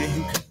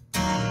drink.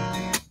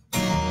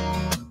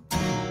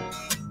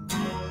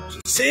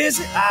 She says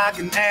that I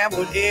can have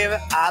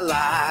whatever I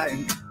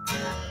like.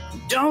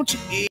 Don't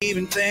you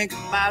even think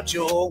about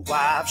your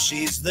wife.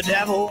 She's the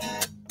devil.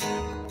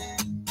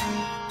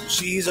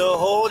 She's a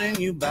holding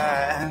you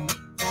back.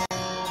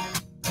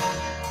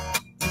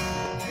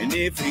 And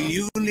if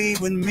you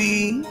leave with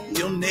me,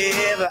 you'll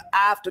never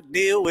have to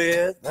deal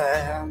with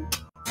that.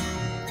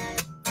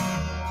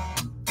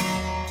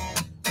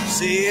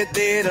 Said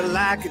that I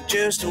like it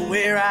just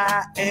where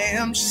I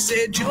am. She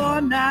said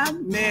you're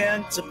not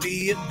meant to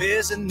be a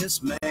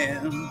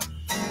businessman,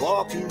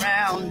 walking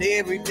around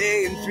every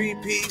day in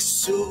three-piece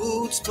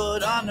suits,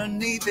 but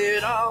underneath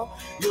it all,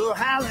 you're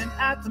howling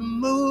at the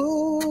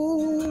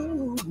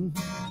moon.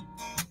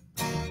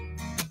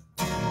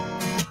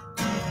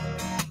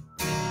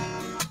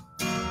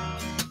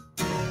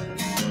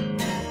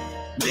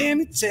 Let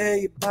me tell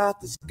you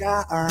about this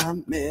guy I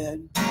met.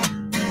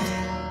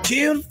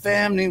 killed a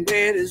family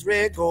with his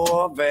red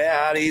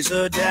Corvette. He's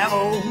a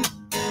devil,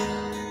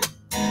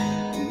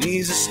 and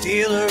he's a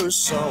stealer of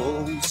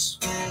souls.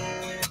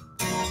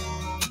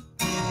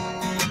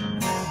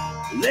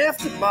 Left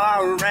the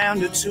bar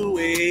around at 2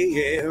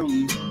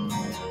 a.m.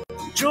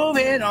 Drove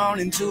it on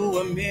into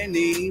a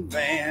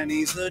minivan.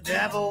 He's the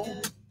devil,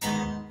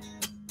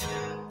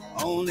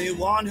 only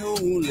one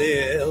who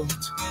lived.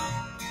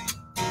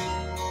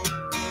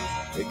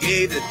 They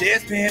gave the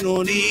death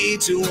penalty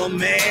to a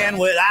man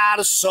without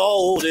a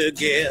soul to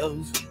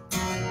give.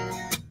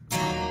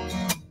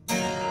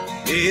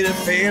 Yeah, the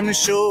family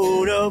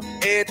showed up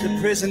at the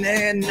prison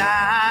at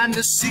 9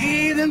 to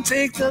see them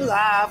take the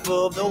life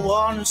of the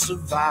one who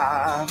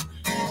survived.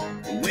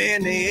 And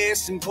when they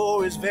asked him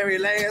for his very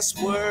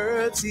last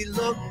words, he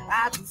looked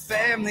at the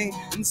family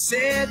and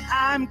said,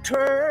 "I'm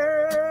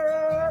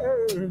cursed."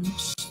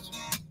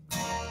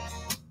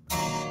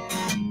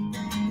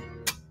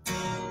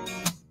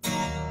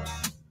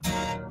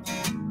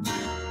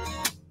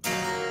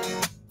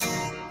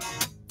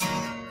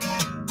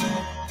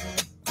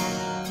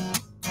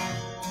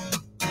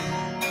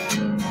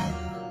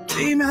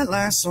 Play my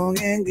last song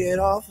and get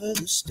off of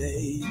the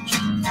stage.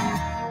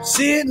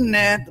 Sitting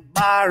at the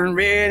bar and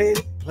ready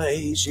to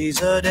play.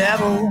 She's a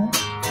devil,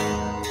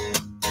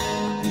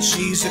 and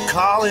she's a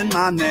calling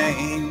my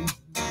name.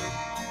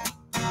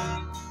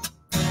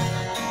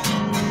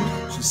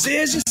 She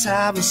says just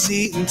have a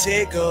seat and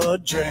take a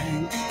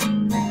drink.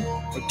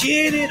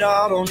 Forget it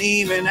all, don't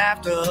even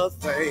have to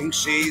think.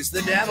 She's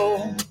the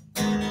devil,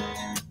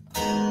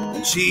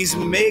 and she's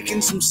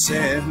making some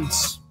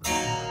sense.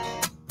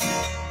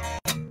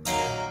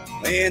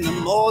 And the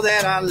more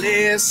that I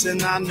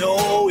listen, I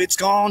know it's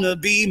gonna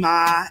be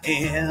my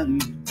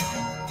end.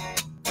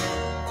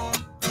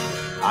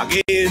 I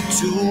get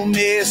too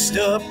messed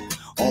up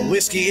on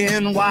whiskey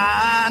and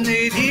wine.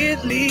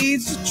 It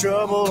leads to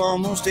trouble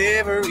almost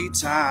every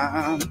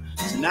time.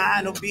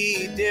 Tonight will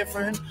be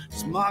different.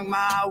 Just mark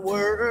my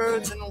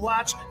words and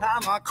watch how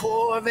my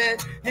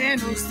Corvette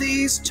handles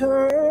these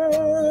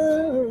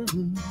turns.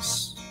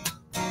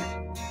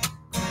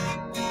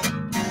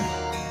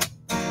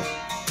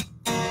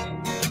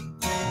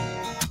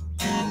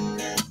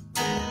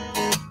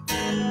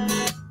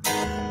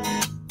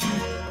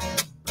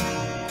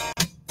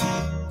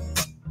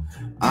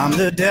 I'm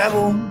the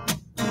devil,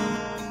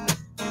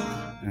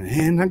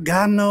 and I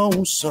got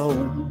no soul.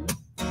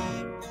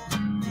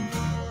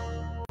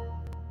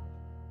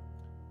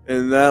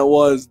 And that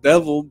was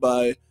Devil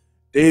by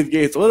Dave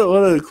Gates. What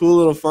a cool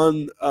little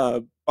fun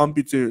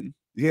bumpy tune.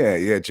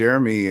 Yeah.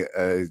 Jeremy,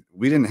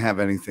 we didn't have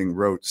anything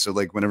wrote. So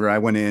like whenever I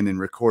went in and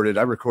recorded,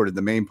 I recorded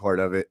the main part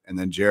of it. And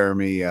then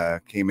Jeremy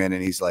came in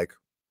and he's like,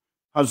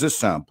 "How's this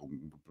sound?"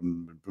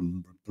 I'm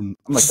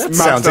like, "That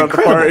sounds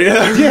incredible." Part,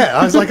 yeah.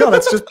 I was like, "Oh,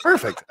 that's just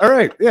perfect." All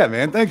right. Yeah,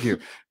 man. Thank you.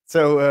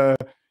 So,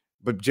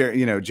 but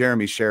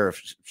Jeremy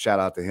Sheriff, shout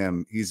out to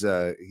him. He's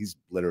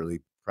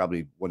literally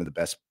probably one of the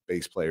best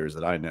bass players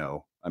that I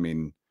know. I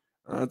mean,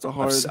 that's a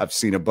hard. I've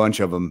seen a bunch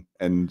of them,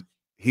 and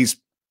he's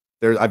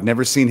there. I've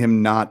never seen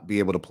him not be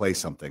able to play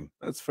something.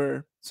 That's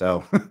fair.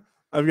 So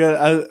I've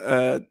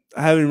got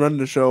having run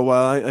the show a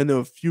while. I know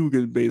a few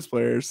good bass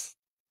players.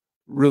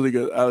 Really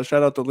good.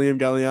 Shout out to Liam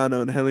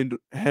Galliano and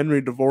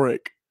Henry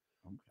Dvorak.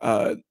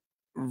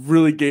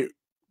 Really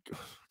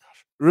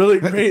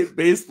great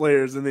bass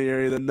players in the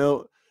area that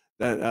know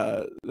that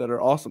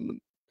are awesome.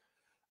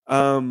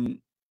 And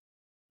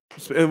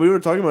we were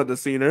talking about the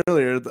scene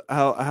earlier,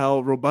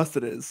 how robust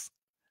it is.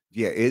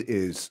 Yeah, it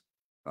is.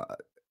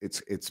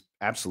 It's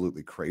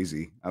absolutely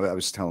crazy. I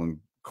was telling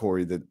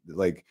Corey that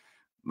like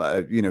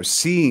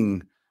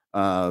seeing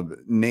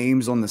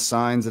names on the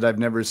signs that I've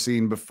never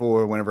seen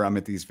before whenever I'm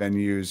at these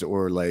venues,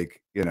 or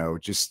like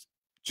just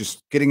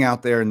getting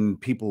out there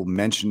and people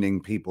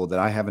mentioning people that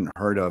I haven't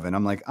heard of, and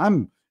I'm like,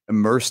 I'm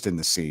immersed in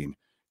the scene.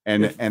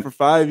 And for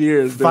 5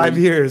 years, 5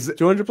 years,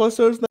 200 plus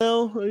shows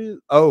now.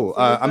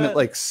 I'm at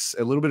like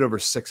a little bit over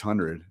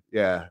 600.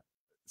 Yeah.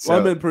 So, well,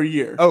 I meant per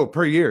year. Oh,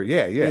 per year.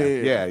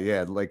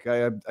 Yeah. Like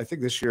I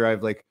think this year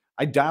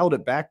I dialed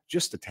it back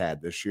just a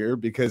tad this year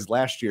because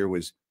last year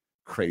was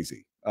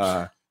crazy.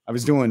 I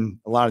was doing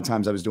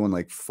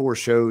like 4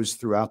 shows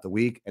throughout the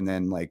week and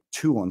then like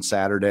 2 on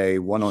Saturday,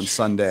 1 on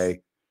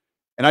Sunday.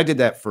 And I did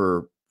that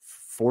for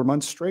 4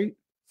 months straight,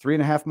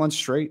 3.5 months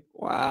straight.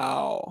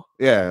 Wow.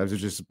 Yeah. I was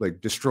just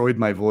like destroyed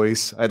my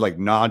voice. I had like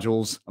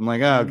nodules. I'm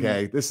like, oh,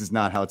 okay, this is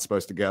not how it's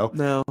supposed to go.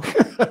 No.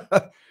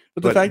 But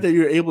the fact that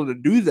you're able to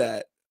do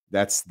that.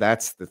 That's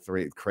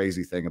the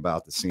crazy thing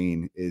about the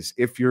scene is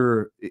if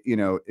you're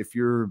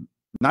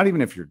not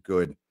even if you're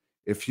good,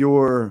 if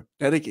you're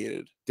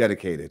dedicated.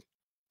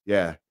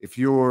 Yeah. If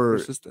you're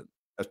persistent.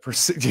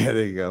 Yeah,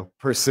 there you go.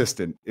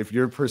 Persistent. If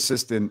you're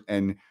persistent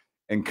and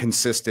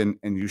consistent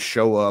and you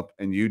show up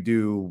and you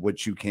do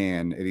what you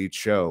can at each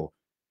show,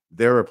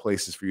 there are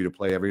places for you to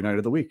play every night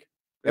of the week.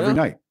 Every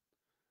night.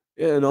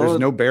 Yeah. And there's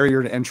no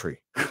barrier to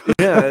entry.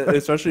 Yeah.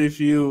 Especially if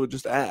you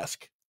just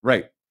ask.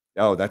 Right.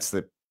 Oh, that's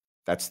the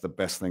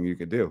best thing you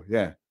could do.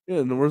 Yeah. Yeah.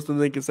 And the worst thing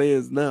they can say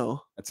is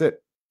no. That's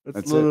it.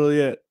 That's literally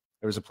it.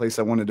 There was a place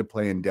I wanted to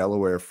play in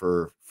Delaware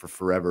for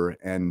forever,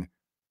 and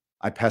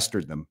I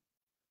pestered them.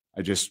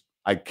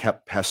 I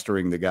kept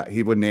pestering the guy.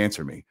 He wouldn't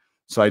answer me.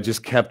 So I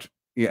just kept,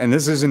 and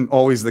this isn't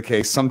always the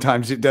case.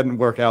 Sometimes it doesn't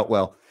work out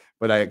well,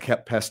 but I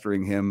kept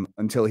pestering him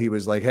until he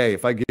was like, hey,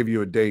 if I give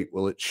you a date,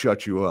 will it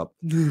shut you up?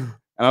 And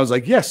I was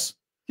like, yes,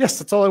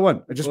 that's all I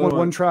want. I just want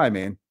one try,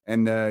 man.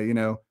 And,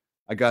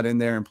 I got in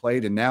there and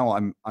played, and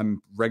now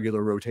I'm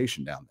regular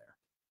rotation down there.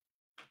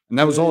 And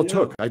that was all it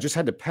took. I just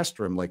had to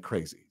pester him like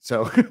crazy.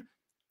 So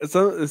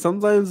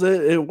sometimes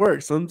it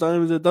works.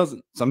 Sometimes it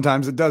doesn't.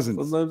 Sometimes it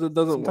doesn't.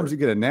 Sometimes you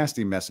get a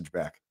nasty message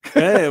back.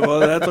 Hey, well,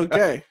 that's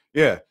okay.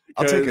 Yeah,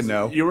 I'll take a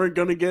no. You weren't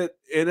gonna get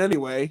it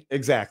anyway.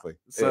 Exactly.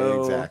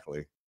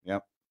 Exactly.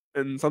 Yep.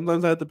 And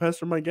sometimes I have to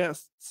pester my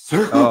guests.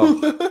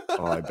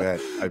 I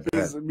bet.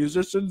 As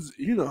musicians,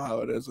 you know how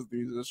it is with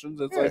musicians.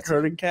 It's like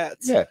herding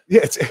cats. Yeah.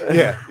 It's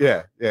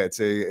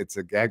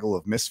a gaggle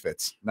of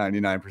misfits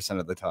 99%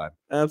 of the time.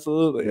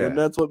 Absolutely. Yeah. And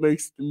that's what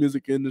makes the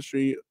music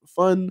industry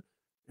fun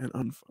and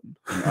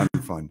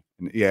unfun.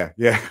 Yeah.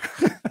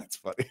 That's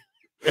funny.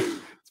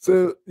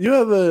 So you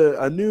have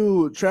a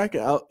new track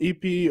out,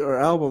 EP or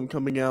album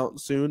coming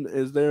out soon.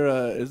 Is there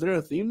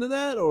a theme to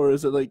that, or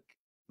is it like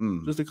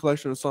just a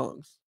collection of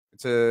songs?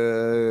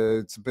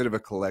 It's a bit of a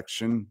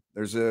collection.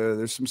 There's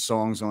some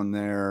songs on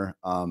there.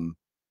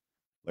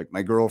 Like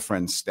my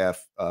girlfriend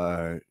Steph,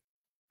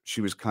 she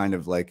was kind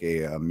of like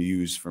a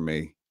muse for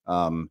me.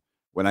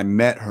 When I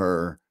met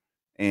her,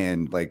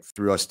 and like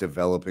through us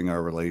developing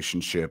our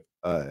relationship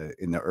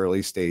in the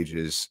early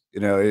stages,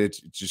 it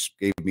just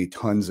gave me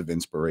tons of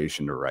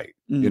inspiration to write.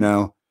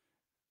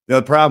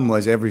 The problem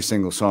was every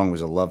single song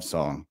was a love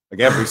song, like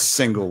every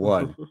single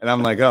one. And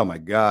I'm like, oh my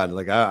God,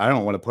 like I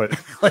don't want to put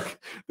like,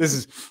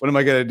 what am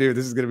I going to do?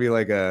 This is going to be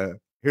like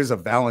here's a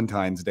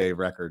Valentine's Day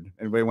record.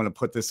 Anybody want to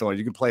put this on?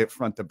 You can play it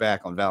front to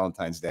back on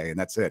Valentine's Day, and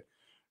that's it.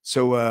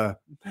 So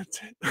that's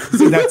it.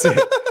 That's it.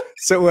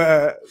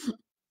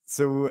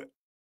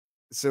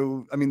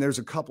 So I mean, there's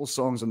a couple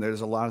songs on there. There's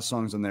a lot of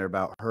songs on there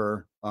about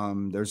her.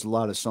 There's a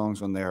lot of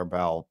songs on there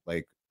about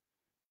like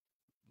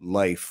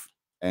life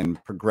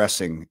and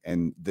progressing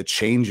and the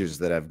changes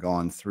that I've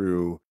gone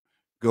through,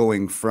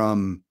 going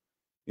from,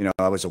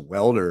 I was a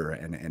welder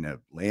and a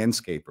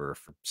landscaper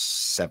for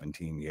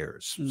 17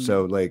 years.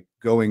 So like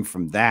going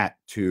from that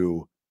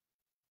to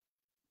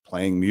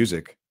playing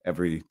music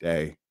every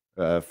day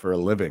for a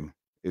living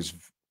it's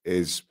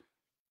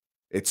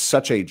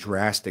such a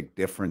drastic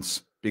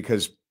difference,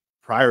 because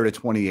prior to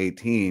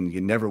 2018, you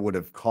never would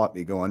have caught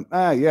me going,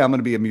 yeah, I'm going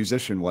to be a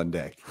musician one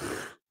day.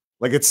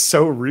 Like, it's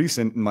so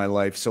recent in my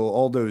life. So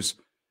all those,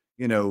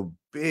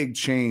 big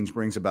change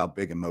brings about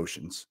big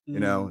emotions,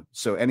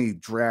 so any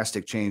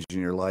drastic change in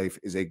your life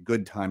is a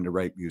good time to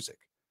write music,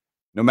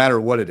 no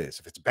matter what it is.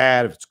 If it's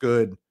bad, if it's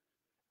good.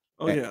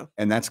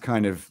 And that's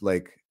kind of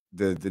like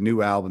the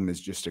new album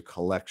is just a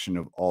collection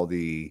of all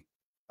the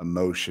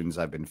emotions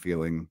I've been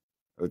feeling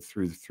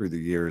through the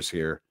years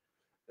here.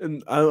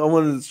 And I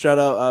wanted to shout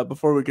out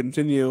before we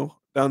continue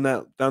down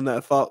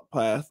that thought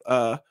path.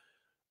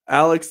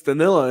 Alex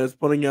Danilla is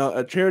putting out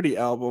a charity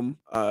album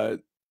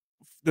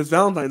this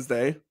Valentine's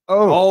Day.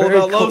 All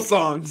about love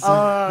songs.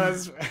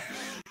 So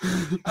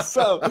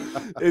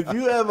if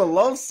you have a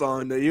love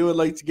song that you would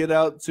like to get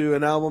out to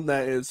an album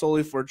that is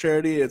solely for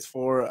charity, it's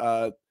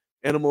for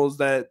animals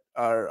that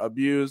are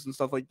abused and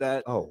stuff like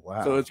that. Oh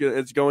wow! So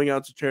it's going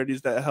out to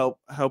charities that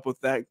help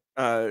with that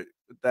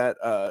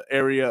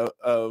area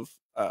of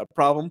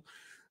problem,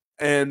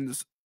 and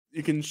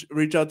you can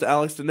reach out to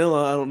Alex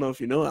Danilla. I don't know if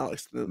you know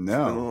Alex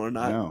Danilla or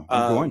not. No,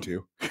 I'm going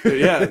to.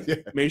 Yeah,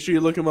 make sure you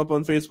look him up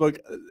on Facebook,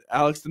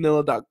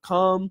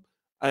 alexdanilla.com.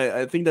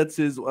 I think that's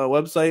his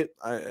website.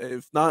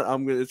 If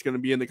not, it's going to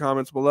be in the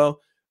comments below.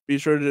 Be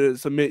sure to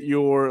submit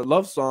your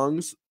love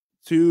songs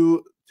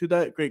to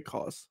that great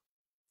cause.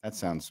 That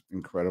sounds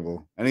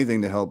incredible.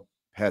 Anything to help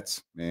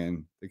pets,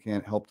 man. They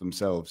can't help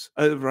themselves.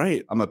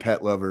 Right. I'm a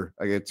pet lover.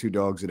 I get 2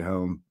 dogs at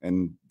home,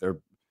 and they're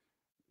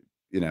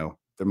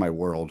my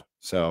world.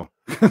 So,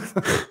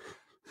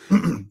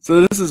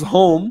 so this is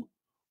Home.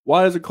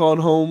 Why is it called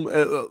Home?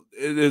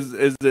 Is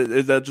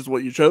that just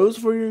what you chose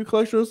for your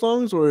collection of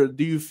songs, or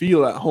do you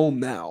feel at home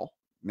now?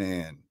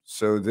 Man,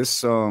 so this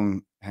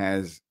song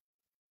has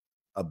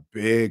a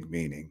big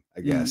meaning,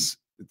 I guess.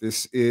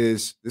 This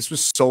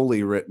was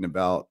solely written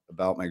about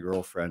my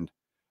girlfriend,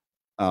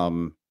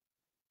 and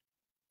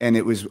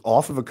it was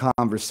off of a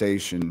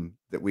conversation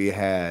that we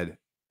had.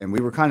 And we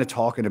were kind of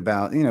talking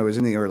about, it was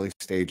in the early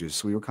stages.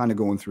 So we were kind of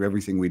going through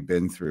everything we'd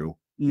been through.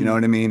 You know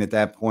what I mean? At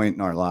that point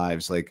in our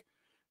lives, like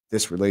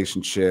this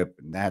relationship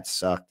and that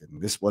sucked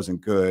and this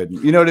wasn't good.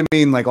 You know what I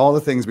mean? Like all the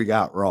things we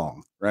got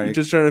wrong, right? You're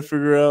just trying to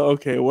figure out,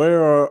 okay,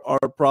 where are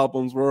our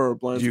problems? Where are our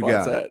blind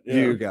spots at? Yeah.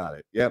 You got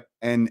it. Yep.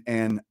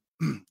 And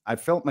I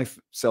felt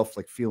myself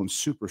like feeling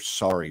super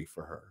sorry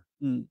for her.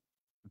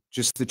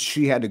 Just that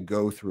she had to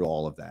go through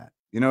all of that.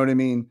 You know what I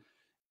mean?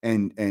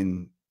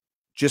 And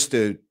just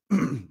to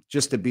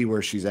be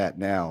where she's at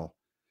now.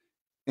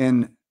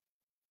 And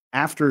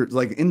after,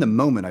 like, in the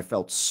moment, I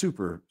felt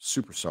super,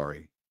 super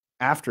sorry.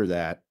 After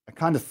that, I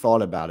kind of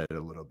thought about it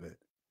a little bit.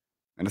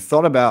 And I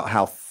thought about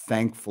how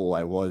thankful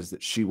I was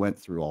that she went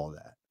through all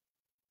that.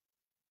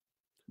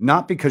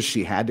 Not because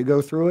she had to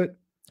go through it.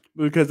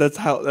 Because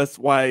that's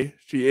why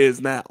she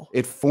is now.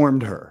 It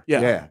formed her.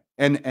 Yeah. Yeah.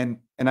 And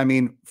I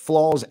mean,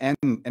 flaws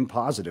and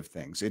positive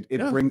things.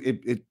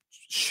 It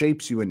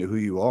shapes you into who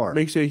you are.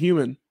 Makes you a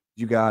human.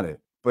 You got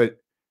it.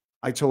 But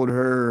I told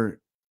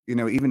her, you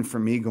know, even for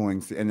me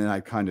going through, and then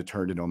I kind of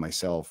turned it on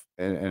myself.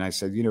 And I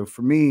said, you know,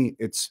 for me,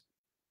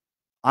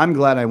 I'm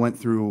glad I went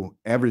through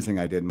everything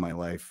I did in my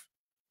life,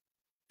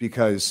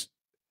 because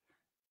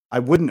I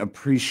wouldn't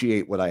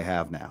appreciate what I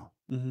have now.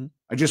 Mm-hmm.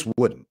 I just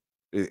wouldn't.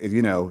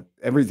 You know,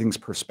 everything's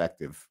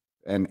perspective,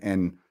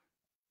 and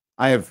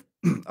I have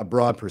a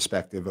broad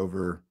perspective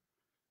over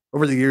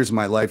the years of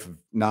my life of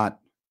not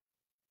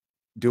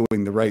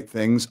doing the right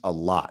things a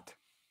lot,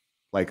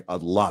 like a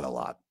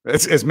lot,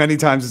 as many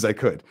times as I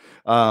could.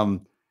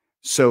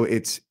 So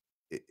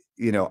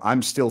you know,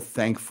 I'm still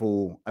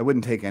thankful. I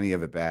wouldn't take any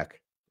of it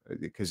back,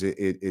 because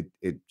it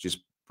just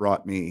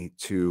brought me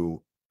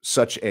to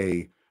such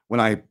a, when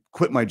I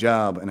quit my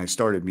job and I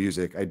started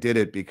music, I did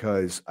it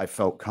because I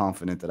felt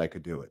confident that I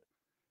could do it.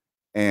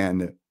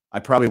 And I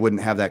probably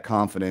wouldn't have that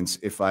confidence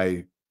if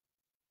I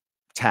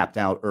tapped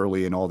out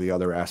early in all the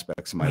other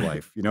aspects of my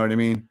life. You know what I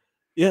mean?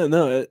 Yeah,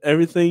 no,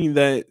 everything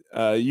that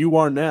you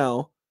are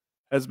now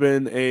has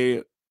been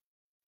a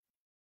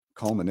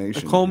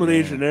Culmination.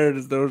 culmination. Yeah.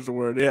 There's the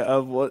word. Yeah,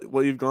 of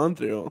what you've gone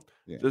through.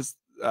 Yeah. Just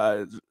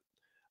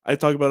I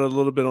talk about it a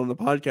little bit on the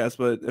podcast,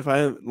 but if I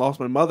hadn't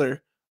lost my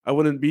mother, I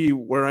wouldn't be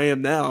where I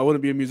am now. I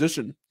wouldn't be a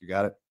musician. You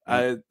got it.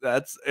 Yeah.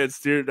 That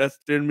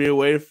steered me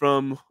away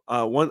from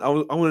I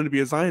wanted to be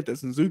a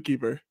scientist and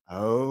zookeeper.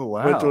 Oh,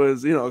 wow. Which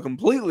was, you know,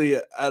 completely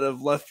out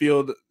of left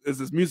field. Is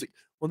this music?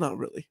 Well, not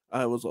really.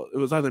 It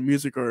was either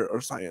music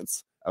or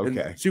science. Okay.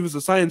 And she was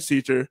a science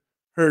teacher.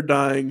 Her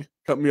dying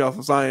cut me off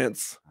of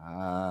science.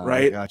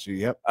 Right. I got you.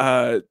 Yep.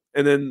 And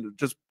then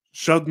just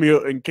shoved me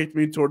and kicked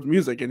me towards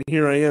music, and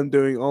here I am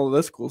doing all of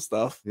this cool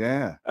stuff.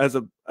 Yeah. As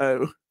a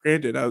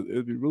granted,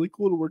 it'd be really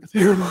cool to work with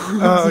you.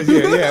 Oh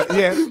yeah.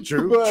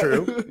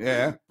 True.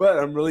 Yeah. But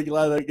I'm really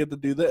glad I get to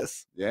do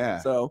this. Yeah.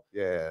 So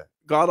yeah.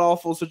 God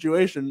awful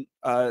situation.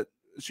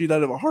 She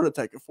died of a heart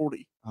attack at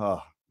 40.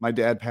 Oh, my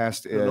dad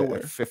passed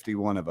at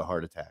 51 of a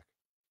heart attack.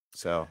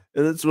 So,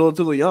 and it's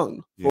relatively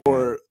young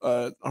for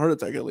a heart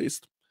attack, at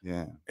least.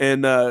 Yeah.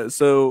 And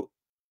so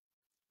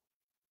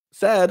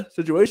sad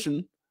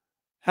situation.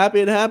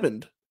 Happy it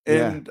happened.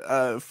 And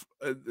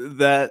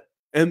that,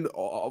 and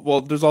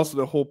well, there's also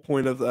the whole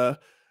point of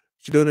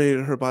she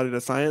donated her body to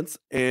science,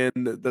 and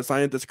the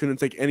scientists couldn't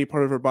take any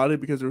part of her body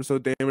because they were so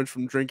damaged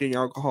from drinking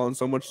alcohol and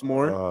so much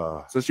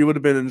more. So she would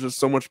have been in just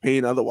so much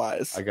pain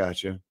otherwise. I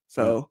got you.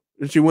 So,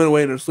 and she went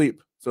away in her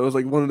sleep. So it was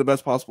like one of the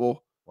best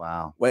possible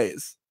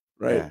ways,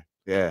 right?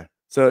 Yeah.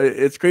 So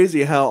it's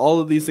crazy how all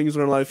of these things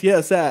in our life,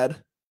 sad,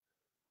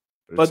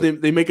 but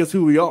they make us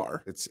who we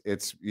are. It's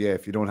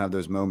if you don't have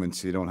those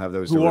moments, you don't have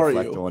those to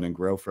reflect on and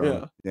grow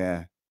from.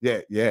 Yeah,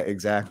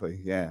 exactly.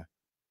 Yeah.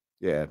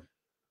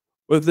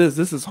 With this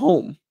is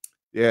Home.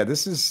 Yeah,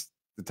 this is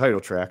the title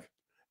track.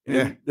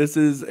 And this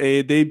is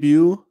a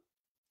debut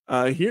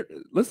here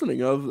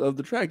listening of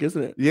the track,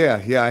 isn't it? Yeah.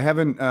 I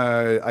haven't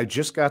I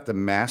just got the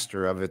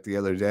master of it the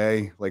other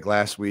day, like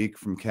last week,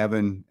 from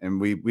Kevin,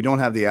 and we don't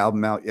have the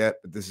album out yet,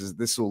 but this is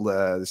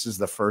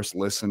the first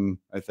listen,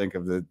 I think,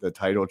 of the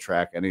title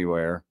track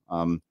anywhere.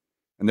 And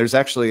there's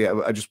actually,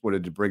 I just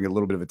wanted to bring a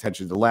little bit of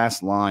attention. The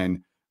last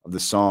line of the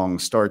song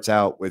starts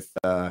out with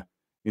how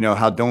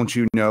don't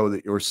you know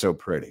that you're so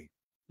pretty?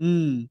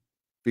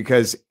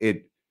 Because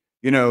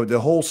the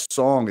whole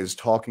song is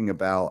talking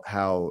about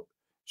how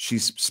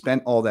she's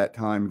spent all that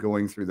time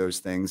going through those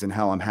things, and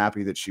how I'm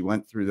happy that she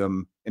went through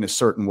them in a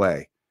certain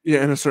way.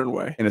 Yeah, in a certain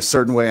way. In a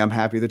certain way, I'm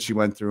happy that she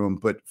went through them.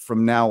 But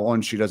from now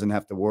on, she doesn't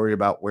have to worry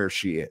about where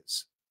she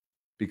is,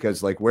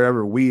 because like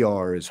wherever we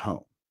are is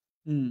home.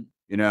 And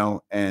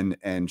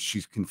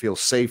she can feel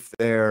safe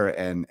there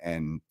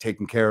and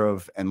taken care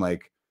of, and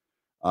like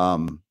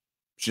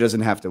she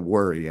doesn't have to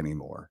worry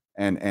anymore.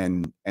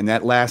 And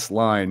that last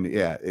line,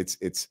 it's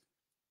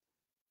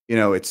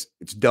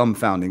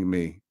dumbfounding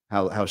me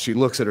how she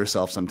looks at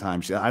herself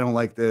sometimes. I don't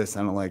like this,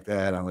 I don't like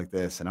that, I don't like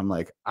this, and I'm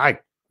like, I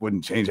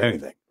wouldn't change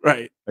anything.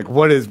 Right? Like,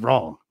 what is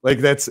wrong? Like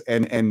that's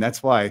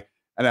that's why.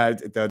 And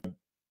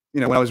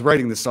when I was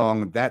writing the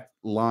song, that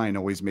line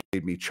always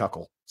made me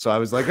chuckle. So I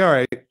was like, all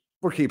right,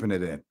 we're keeping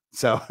it in.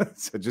 So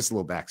just a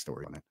little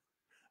backstory on it.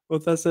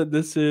 With that said,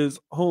 this is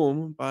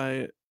Home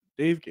by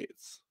Dave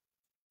Gates.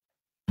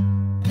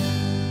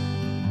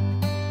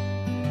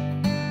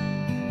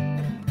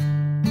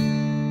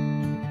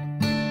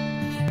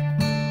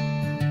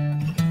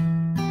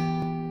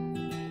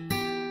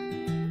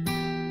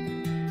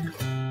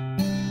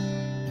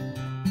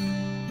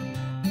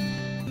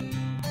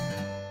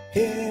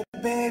 Hey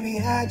baby,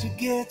 how'd you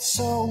get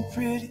so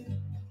pretty?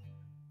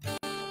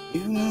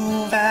 You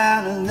moved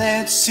out of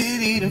that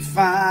city to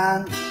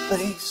find a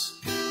place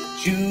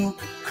that you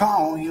could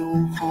call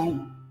your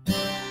home.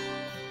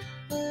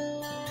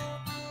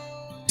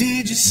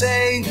 Did you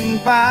say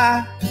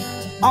goodbye to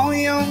all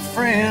your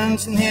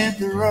friends and hit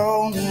the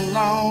road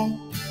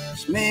alone?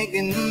 Just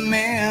making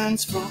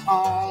amends for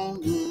all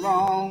the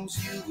wrongs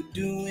you were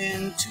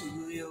doing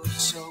to your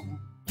soul.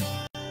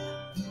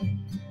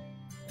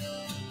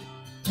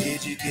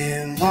 Did you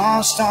get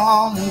lost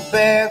on the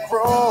back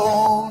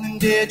road? And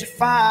did you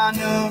find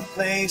a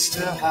place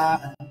to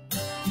hide?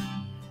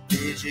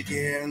 Did you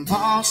get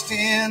lost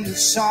in the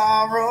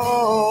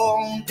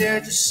sorrow?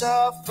 Did you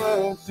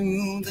suffer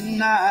through the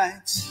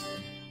nights?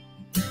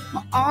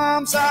 My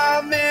arms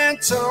are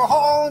meant to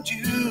hold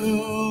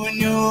you, and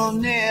you'll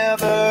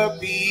never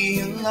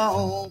be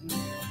alone.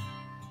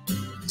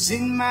 'Cause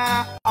in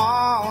my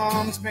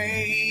arms,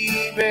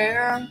 baby,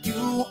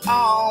 you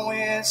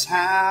always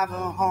have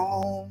a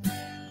home.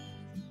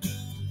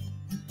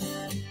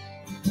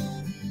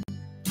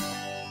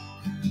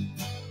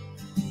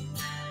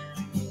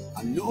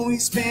 I know we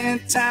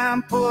spent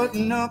time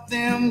putting up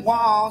them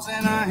walls,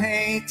 and I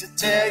hate to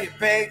tell you,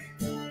 baby,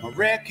 a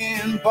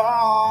wrecking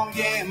ball,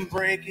 yeah, I'm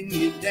breaking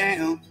you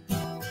down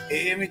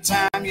every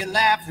time you're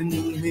laughing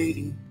at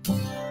me.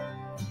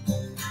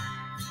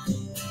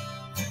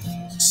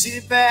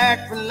 Sit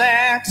back,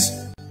 relax,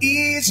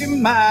 ease your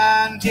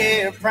mind,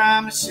 yeah,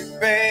 promise you,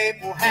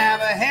 babe, we'll have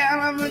a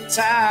hell of a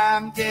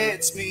time, yeah,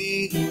 it's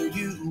me and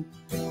you,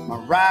 my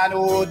ride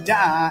or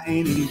die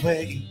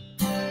anyway.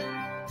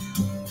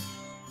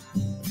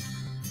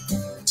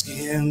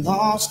 Get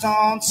lost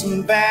on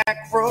some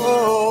back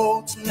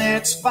roads, and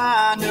let's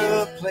find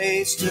a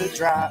place to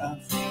drive.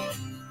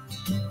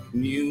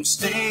 You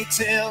stay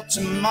till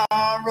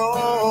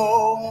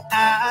tomorrow,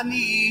 I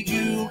need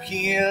you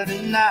here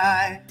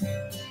tonight.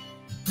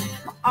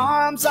 My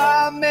arms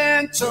are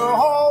meant to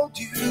hold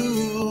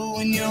you,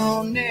 and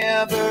you'll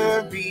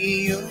never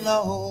be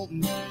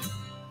alone.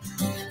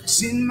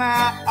 'Cause in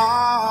my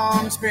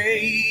arms,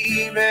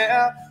 baby,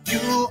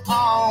 you'll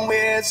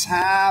always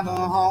have a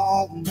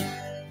home.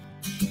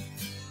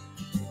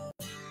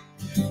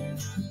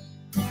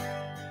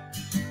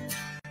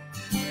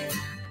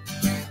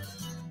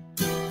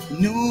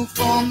 Knew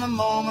from the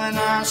moment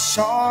I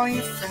saw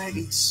your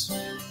face,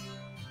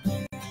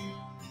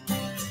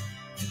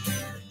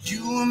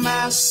 you were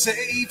my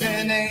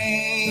saving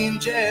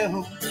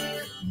angel,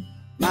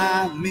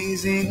 my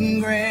amazing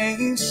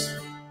grace.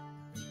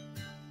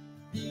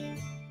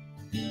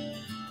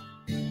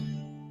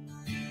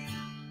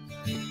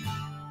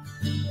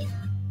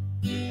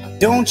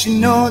 Don't you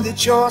know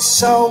that you're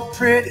so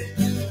pretty?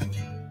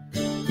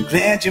 I'm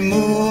glad you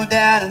moved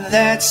out of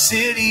that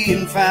city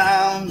and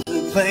found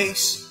a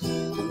place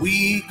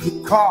we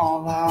could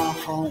call our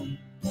home.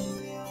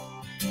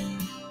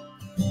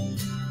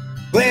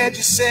 Glad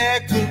you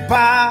said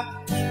goodbye.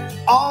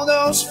 All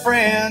those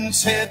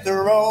friends hit the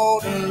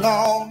road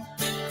alone,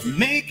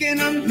 making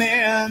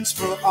amends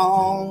for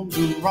all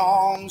the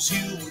wrongs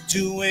you were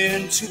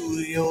doing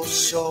to your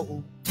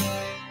soul.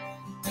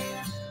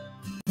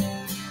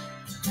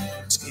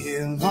 Let's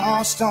get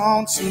lost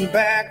on some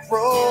back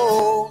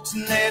roads,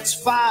 and let's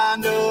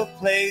find a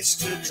place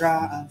to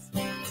drive.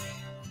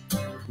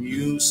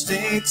 You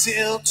stay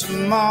till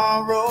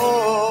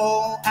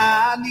tomorrow,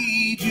 I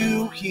need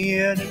you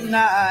here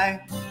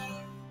tonight.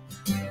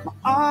 My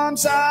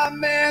arms are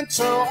meant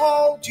to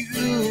hold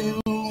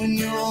you, and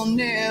you'll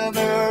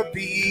never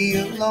be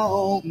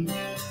alone.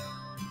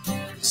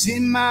 'Cause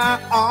in my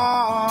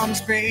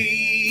arms,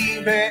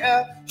 baby,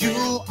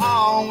 you'll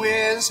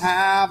always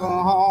have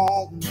a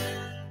home.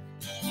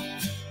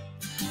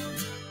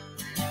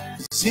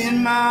 'Cause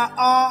in my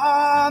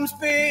arms,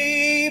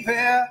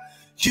 baby,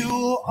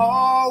 you'll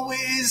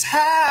always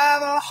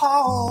have a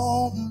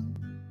home.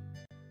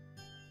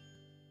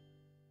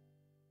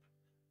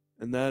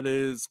 And that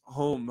is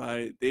Home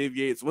by Dave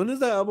Gates. When is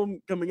that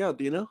album coming out?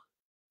 Do you know?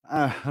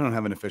 I don't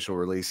have an official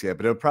release yet,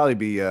 but it'll probably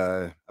be,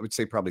 I would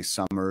say probably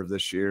summer of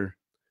this year.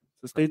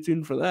 So stay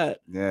tuned for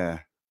that. Yeah.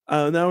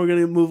 Now we're going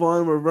to move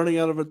on. We're running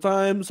out of our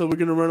time, so we're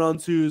going to run on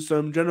to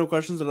some general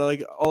questions that I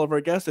like all of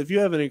our guests. If you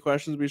have any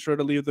questions, be sure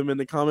to leave them in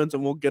the comments,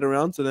 and we'll get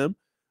around to them.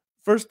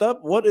 First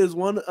up, what is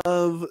one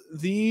of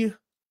the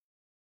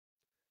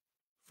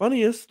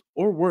funniest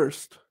or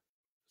worst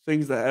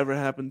things that ever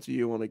happened to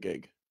you on a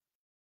gig?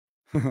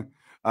 So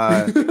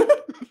I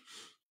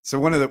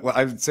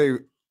would say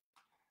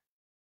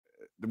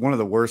one of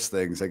the worst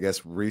things, I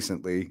guess,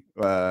 recently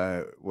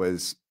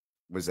was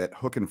at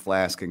Hook and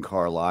Flask in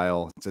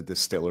Carlisle. It's a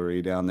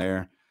distillery down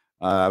there.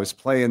 I was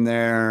playing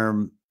there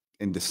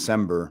in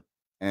December,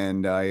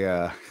 and they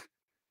have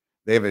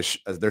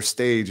their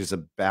stage is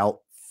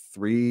about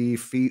 3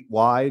 feet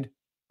wide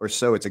or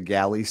so. It's a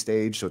galley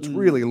stage, so it's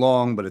really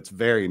long, but it's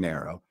very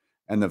narrow,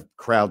 and the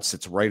crowd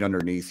sits right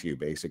underneath you,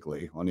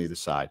 basically on either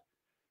side.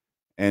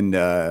 And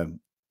I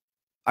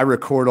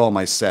record all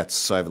my sets,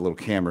 so I have a little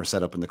camera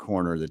set up in the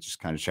corner that just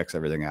kind of checks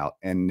everything out.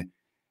 And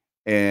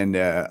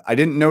I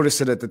didn't notice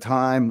it at the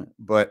time,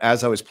 but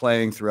as I was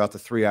playing throughout the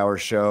 3-hour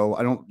show,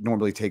 I don't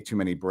normally take too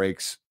many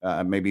breaks,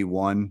 maybe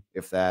one,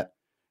 if that.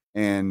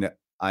 And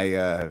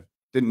I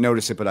didn't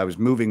notice it, but I was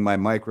moving my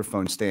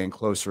microphone, staying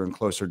closer and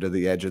closer to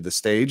the edge of the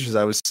stage as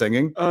I was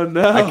singing. Oh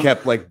no! I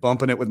kept like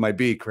bumping it with my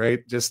beak,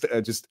 right? Just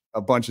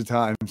a bunch of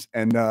times,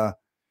 and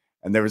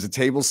there was a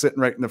table sitting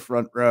right in the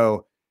front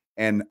row,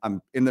 and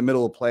I'm in the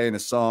middle of playing a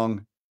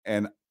song,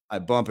 and I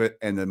bump it,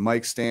 and the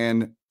mic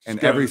stand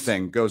and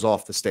everything goes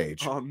off the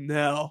stage. Oh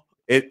no!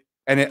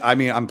 I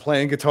mean, I'm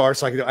playing guitar,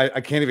 so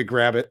I can't even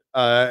grab it.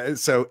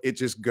 So it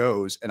just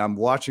goes, and I'm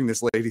watching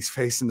this lady's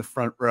face in the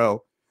front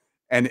row,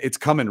 and it's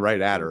coming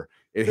right at her.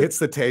 It hits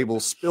the table,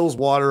 spills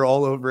water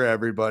all over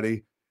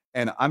everybody,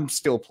 and I'm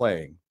still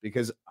playing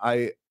because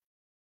I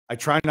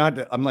try not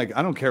to. I'm like,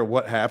 I don't care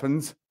what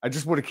happens. I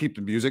just want to keep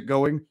the music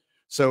going.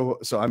 So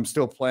I'm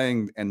still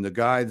playing, and the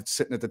guy that's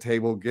sitting at the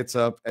table gets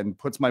up and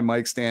puts my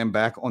mic stand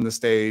back on the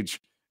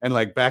stage and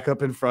like back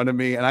up in front of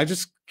me, and I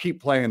just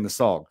keep playing the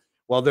song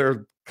while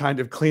they're kind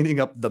of cleaning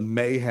up the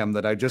mayhem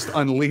that I just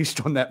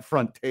unleashed on that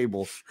front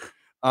table.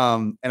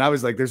 And I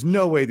was like, there's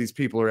no way these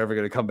people are ever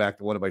going to come back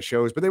to one of my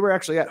shows, but they were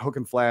actually at Hook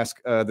and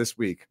Flask this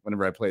week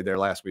whenever I played there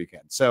last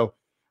weekend. So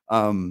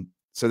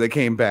they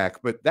came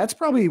back, but that's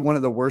probably one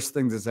of the worst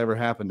things that's ever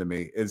happened to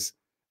me is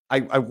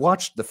I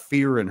watched the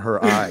fear in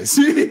her eyes.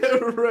 Yeah,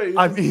 right.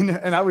 I mean,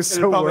 and I was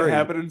so worried. It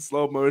happened in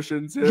slow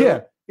motion too.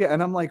 Yeah. Yeah.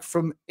 And I'm like,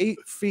 from 8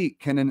 feet,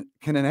 can an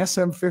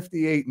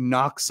SM-58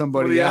 knock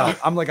somebody out?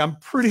 I'm like, I'm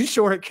pretty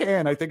sure it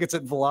can. I think it's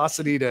at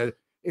velocity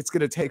it's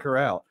going to take her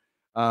out.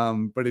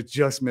 But it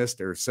just missed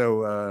her.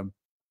 So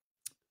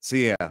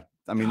yeah,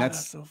 I mean,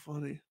 that's so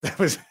funny. That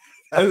was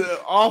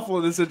awful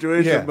in the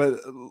situation, but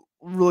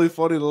really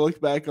funny to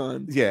look back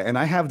on. Yeah. And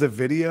I have the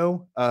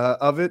video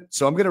of it.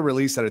 So I'm going to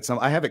release that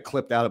I have it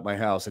clipped out at my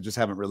house. I just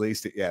haven't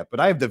released it yet, but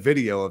I have the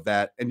video of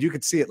that, and you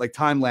could see it like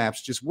time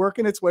lapse, just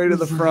working its way to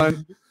the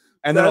front.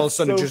 And then all of a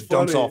sudden it just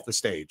dumps off the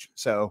stage.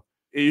 So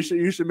you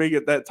should make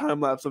it that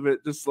time lapse of it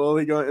just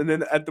slowly going, and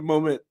then at the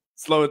moment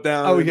slow it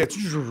down. Oh yeah.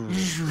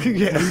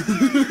 Yeah.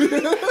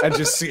 And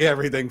just see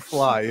everything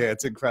fly. Yeah,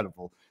 it's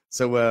incredible.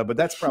 So but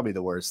that's probably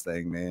the worst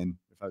thing, man,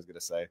 if I was gonna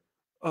say.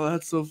 Oh,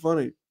 that's so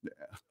funny.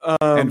 Yeah.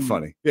 And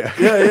funny. Yeah.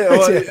 Yeah.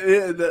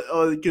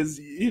 Well, because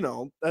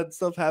that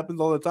stuff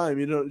happens all the time.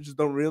 You just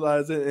don't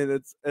realize it, and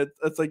it's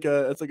like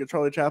a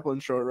Charlie Chaplin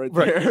short right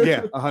there. Right.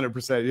 Yeah,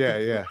 100%.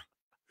 Yeah.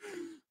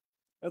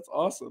 That's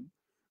awesome.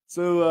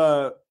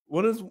 So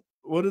what is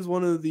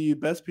one of the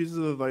best pieces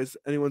of advice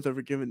anyone's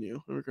ever given you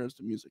in regards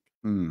to music?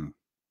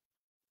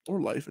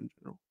 Or life in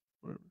general?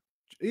 Whatever.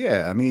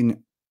 Yeah, I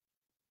mean,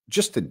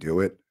 just to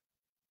do it,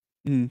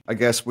 I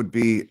guess would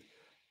be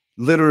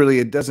literally,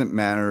 it doesn't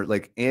matter.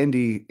 Like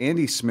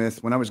Andy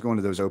Smith, when I was going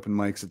to those open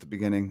mics at the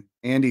beginning,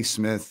 Andy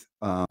Smith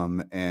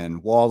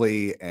and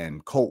Wally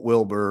and Colt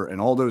Wilbur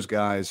and all those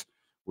guys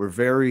were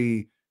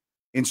very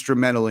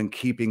instrumental in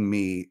keeping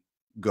me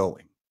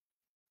going.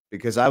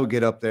 Because I would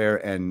get up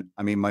there and,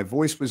 I mean, my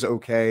voice was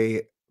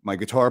okay. My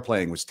guitar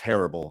playing was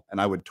terrible.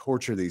 And I would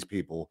torture these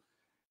people.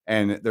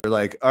 And they're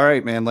like, all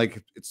right, man,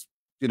 like it's,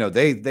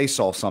 they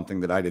saw something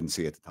that I didn't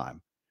see at the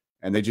time.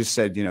 And they just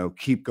said,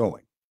 keep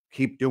going,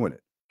 keep doing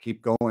it,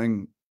 keep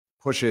going,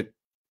 push it,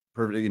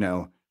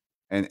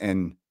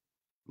 and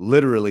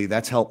literally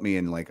that's helped me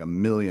in like a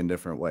million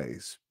different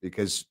ways,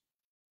 because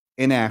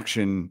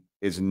inaction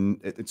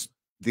it's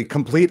the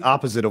complete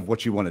opposite of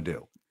what you want to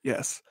do.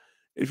 Yes.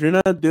 If you're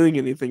not doing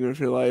anything with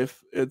your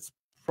life, it's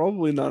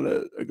probably not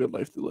a good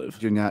life to live.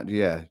 You're not,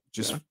 you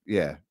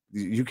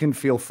can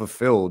feel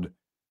fulfilled,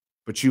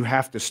 but you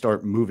have to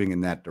start moving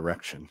in that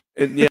direction.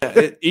 And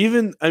this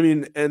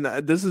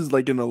is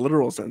like in a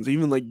literal sense,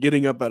 even like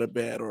getting up out of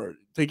bed or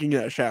taking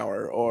a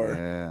shower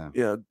or,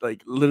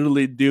 like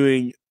literally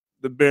doing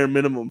the bare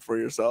minimum for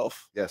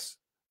yourself. Yes.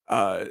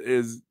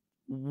 Is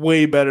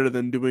way better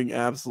than doing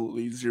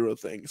absolutely zero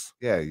things.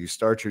 Yeah, you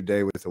start your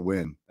day with a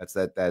win. That's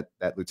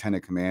that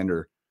lieutenant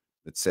commander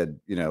that said,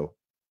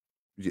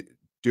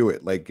 do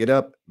it. Like, get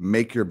up,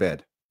 make your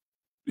bed.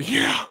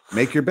 Yeah.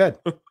 Make your bed.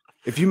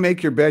 If you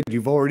make your bed,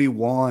 you've already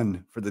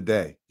won for the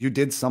day. You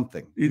did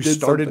something. You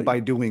started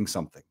by doing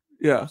something.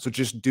 Yeah. So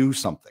just do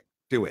something.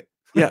 Do it.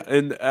 Yeah.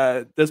 And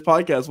this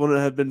podcast wouldn't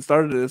have been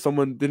started if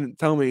someone didn't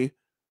tell me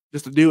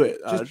just to do it.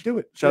 Just do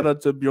it. Shout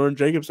out to Bjorn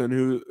Jacobson,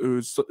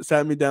 who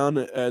sat me down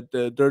at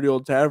the Dirty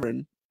Old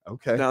Tavern.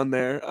 Okay. Down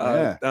there,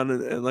 down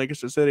in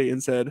Lancaster City,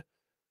 and said,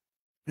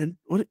 "And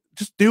what?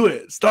 Just do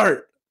it.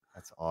 Start."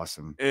 That's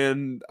awesome.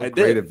 And I did.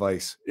 Great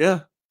advice.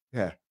 Yeah.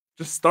 Yeah.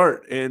 Just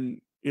start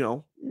and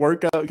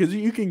work out, because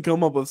you can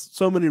come up with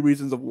so many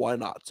reasons of why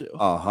not to.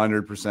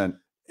 100%.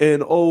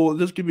 And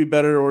this could be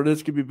better, or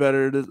this could be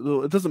better.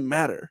 It doesn't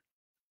matter.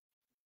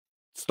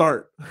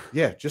 Start.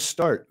 Yeah, just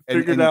start.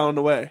 Figure it out on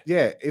the way.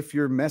 Yeah, if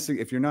you're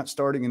not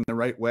starting in the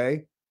right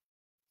way,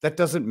 that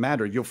doesn't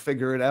matter. You'll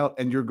figure it out,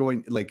 and you're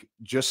going, like,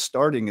 just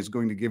starting is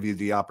going to give you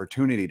the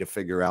opportunity to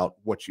figure out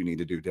what you need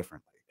to do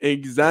differently.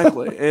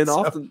 Exactly. And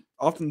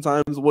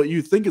oftentimes what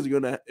you think is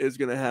gonna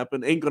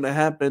happen ain't gonna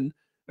happen.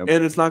 Nope.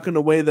 And it's not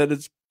gonna way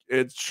that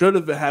it should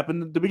have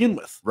happened to begin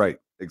with. Right.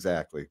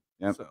 Exactly.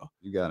 Yeah. So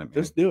you got it, man.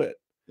 Just do it.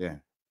 Yeah.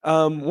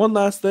 One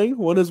last thing.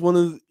 What is one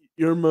of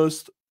your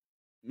most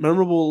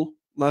memorable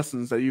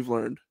lessons that you've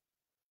learned?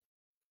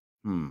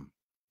 Hmm.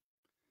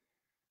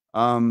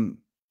 Um,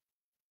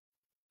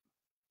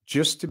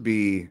 just to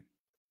be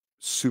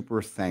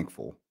super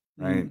thankful,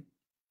 right? Mm.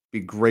 Be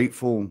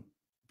grateful,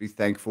 be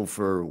thankful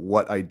for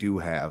what I do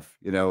have.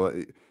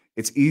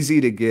 It's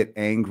easy to get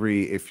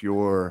angry if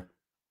you're,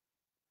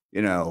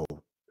 you know,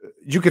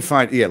 you could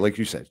find, yeah, like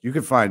you said, you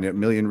could find a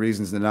million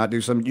reasons to not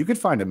do something. You could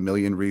find a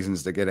million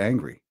reasons to get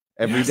angry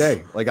every Yes.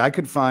 day. Like I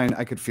could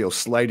feel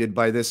slighted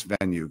by this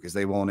venue because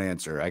they won't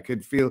answer. I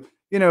could feel,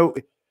 you know,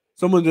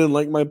 Someone didn't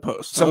like my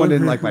post. someone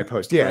didn't like my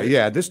post. Yeah, Right.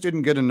 yeah, this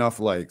didn't get enough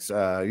likes.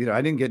 I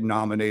didn't get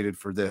nominated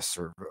for this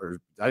or I For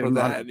didn't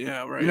run. that,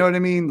 yeah, right. You know what I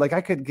mean? Like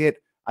I could get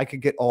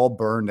all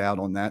burned out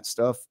on that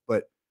stuff,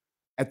 but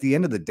at the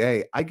end of the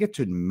day, I get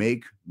to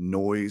make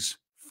noise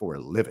for a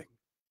living.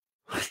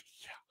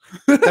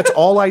 That's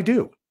all I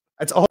do.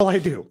 That's all I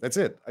do. That's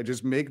it. I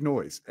just make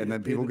noise. And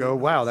then people go,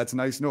 wow, that's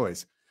nice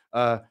noise.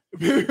 Wow,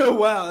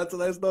 that's a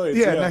nice noise.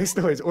 Yeah, nice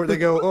noise. Or they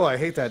go, oh, I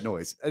hate that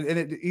noise.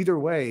 And either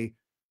way,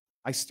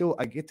 I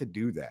get to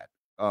do that.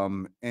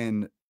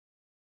 And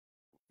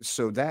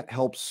so that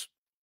helps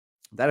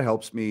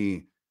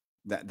me.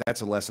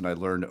 That's a lesson I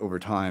learned over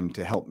time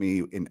to help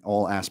me in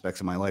all aspects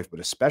of my life, but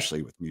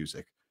especially with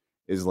music,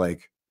 is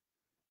like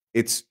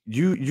it's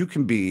you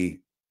can be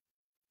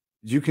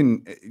your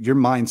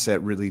mindset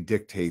really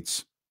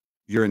dictates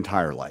your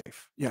entire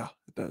life Yeah,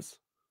 it does.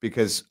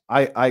 because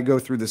I go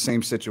through the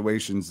same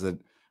situations that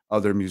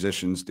other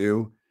musicians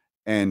do,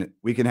 and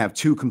we can have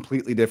two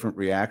completely different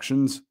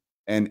reactions,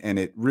 and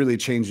it really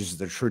changes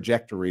the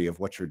trajectory of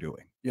what you're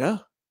doing. Yeah.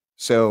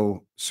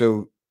 So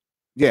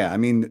yeah, I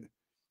mean,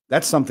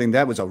 that's something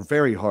that was a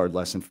very hard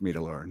lesson for me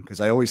to learn because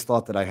I always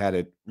thought that I had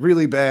it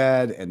really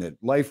bad and that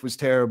life was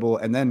terrible,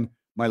 and then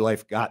my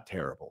life got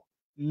terrible,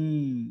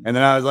 Mm. and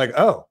then I was like,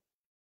 oh,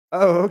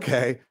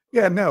 okay.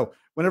 Yeah, no.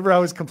 Whenever I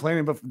was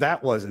complaining, but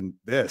that wasn't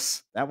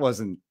this. That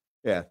wasn't,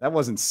 yeah, that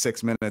wasn't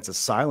 6 minutes of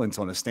silence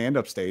on a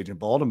stand-up stage in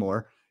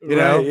Baltimore.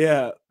 Right,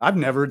 yeah. I've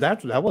never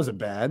that wasn't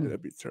bad.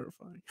 That'd be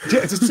terrifying.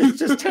 Yeah, it's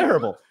just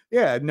terrible.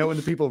 Yeah, knowing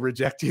the people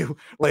reject you.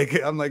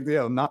 Like, I'm like,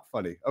 yeah, not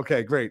funny.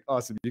 Okay, great.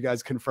 Awesome. You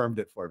guys confirmed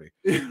it for me.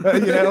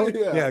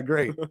 Yeah,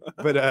 great.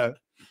 But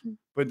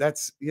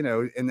that's,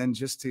 and then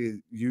just to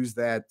use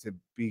that to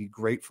be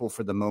grateful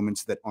for the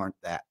moments that aren't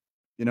that.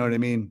 You know what I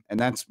mean? And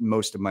that's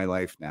most of my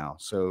life now.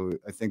 So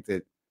I think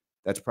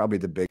that's probably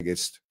the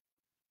biggest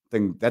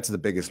thing. That's the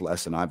biggest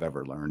lesson I've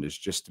ever learned is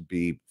just to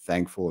be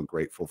thankful and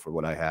grateful for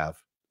what I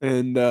have.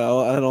 And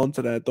I'll add on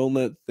to that. Don't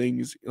let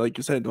things, like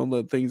you said, don't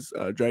let things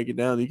drag you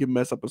down. You can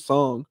mess up a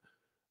song.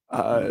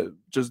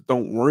 Just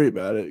don't worry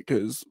about it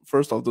because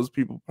first off, those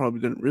people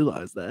probably didn't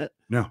realize that.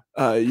 No.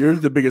 You're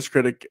the biggest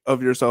critic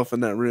of yourself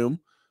in that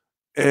room.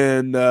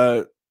 And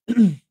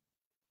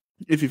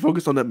if you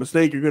focus on that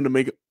mistake, you're going to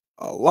make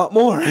a lot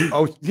more.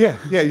 Oh, yeah.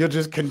 Yeah. You'll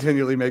just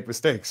continually make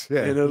mistakes.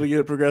 Yeah. And it'll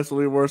get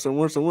progressively worse and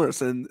worse and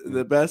worse. And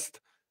the best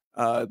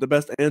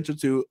answer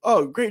to,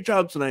 oh, great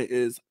job tonight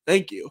is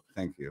thank you.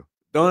 Thank you.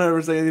 Don't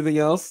ever say anything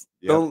else.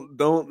 Yep.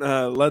 Don't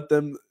let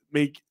them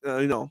make,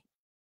 don't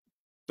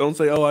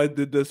say, oh, I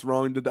did this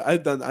wrong.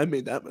 I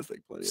made that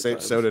mistake plenty of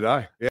times. So did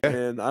I. Yeah.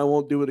 And I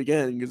won't do it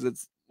again because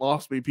it's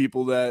lost me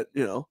people that,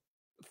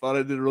 thought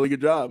I did a really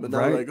good job. And now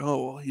they're like,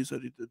 oh, well, he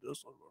said he did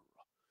this.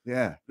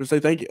 Yeah. Just say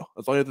thank you.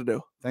 That's all you have to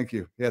do. Thank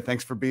you. Yeah.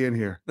 Thanks for being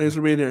here. Thanks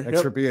for being here.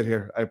 Thanks for being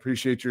here. I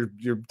appreciate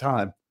your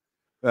time.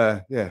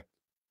 Yeah.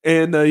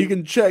 And you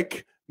can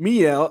check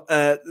me out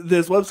at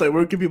this website.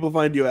 Where can people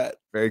find you at?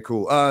 Very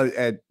cool.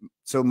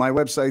 So my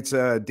website's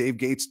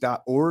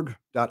davegates.org.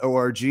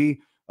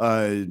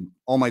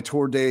 All my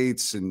tour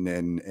dates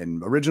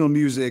and original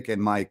music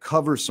and my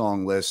cover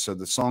song list. So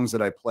the songs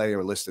that I play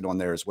are listed on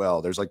there as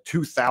well. There's like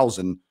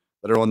 2,000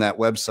 that are on that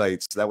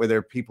website. So that way there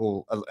are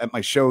people at my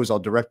shows, I'll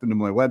direct them to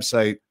my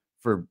website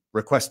for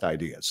request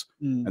ideas.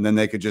 And then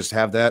they could just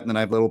have that. And then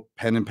I have little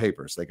pen and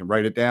papers. They can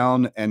write it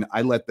down and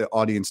I let the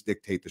audience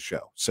dictate the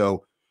show.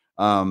 So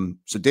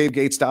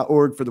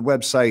davegates.org for the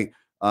website,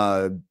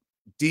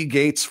 D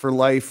Gates for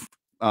life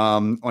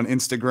on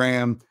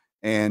Instagram,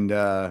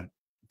 and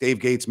Dave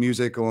Gates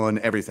Music on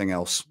everything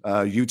else.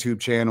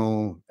 YouTube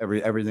channel,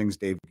 everything's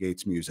Dave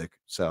Gates Music.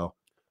 So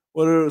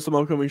what are some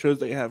upcoming shows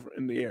that you have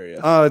in the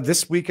area?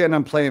 This weekend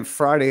I'm playing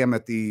Friday. I'm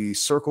at the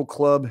Circle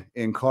Club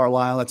in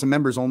Carlisle. That's a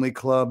members only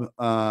club.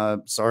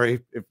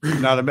 Sorry if you're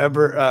not a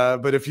member,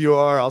 but if you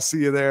are, I'll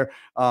see you there.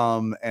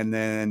 And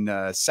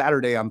then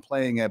Saturday I'm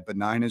playing at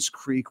Beninas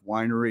Creek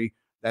Winery.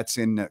 That's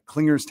in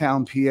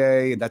Clingerstown,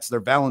 PA, and that's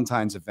their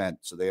Valentine's event.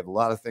 So they have a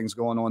lot of things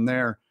going on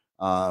there.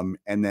 And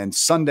then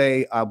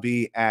Sunday I'll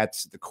be at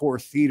the Core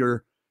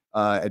Theater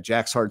at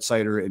Jack's Hard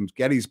Cider in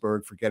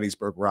Gettysburg for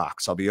Gettysburg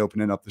Rocks. I'll be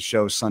opening up the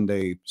show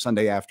Sunday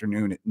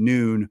afternoon at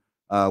noon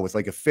with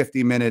like a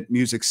 50-minute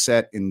music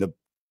set in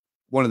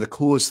one of the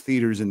coolest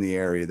theaters in the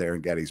area there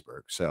in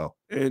Gettysburg. So,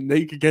 and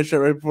they can catch that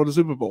right before the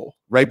Super Bowl.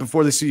 Right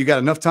before you got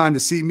enough time to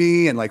see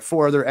me and like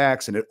 4 other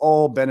acts, and it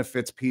all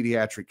benefits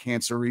pediatric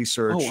cancer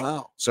research. Oh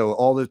wow! So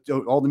all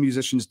the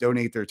musicians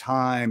donate their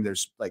time.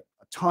 There's like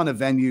a ton of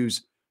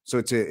venues. So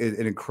it's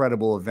an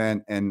incredible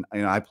event, and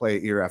I play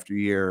it year after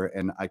year,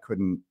 and I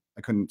couldn't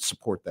couldn't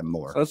support them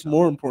more. So that's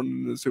more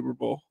important than the Super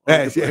Bowl.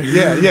 Yeah.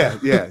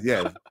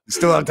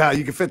 Still have time.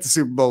 You can fit the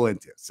Super Bowl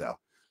into it. So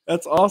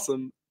that's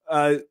awesome.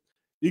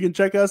 You can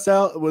check us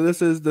out. Well,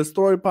 this is the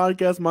Story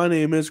Podcast. My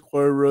name is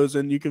Corey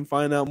Rosen. You can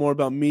find out more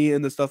about me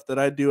and the stuff that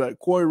I do at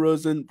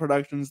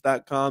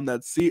CoreyRosenProductions.com.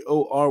 That's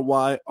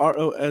CORYROSEN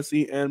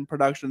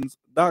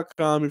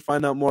Productions.com. You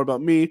find out more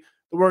about me,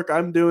 the work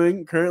I'm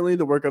doing currently,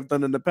 the work I've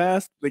done in the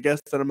past, the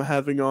guests that I'm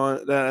having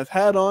on, that I've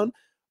had on,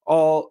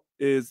 all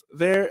is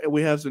there. And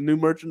we have some new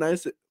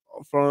merchandise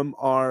from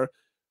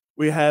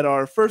we had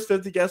our first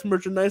 50 guest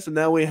merchandise, and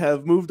now we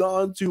have moved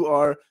on to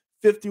our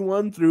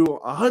 51 through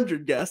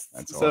 100 guests.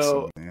 That's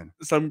so awesome, man.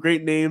 Some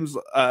great names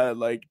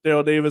like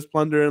Daryl Davis,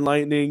 Plunder, and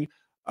Lightning.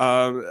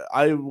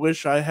 I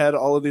wish I had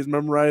all of these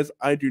memorized.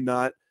 I do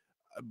not,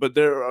 but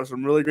there are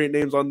some really great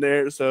names on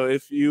there. So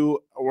if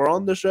you were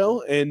on the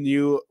show and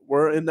you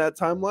were in that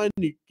timeline,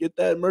 you get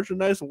that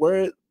merchandise,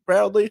 wear it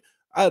proudly,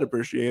 I'd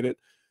appreciate it.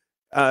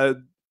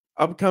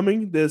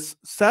 Upcoming this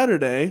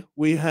Saturday,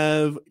 we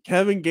have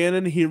Kevin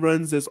Gannon. He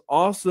runs this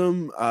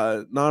awesome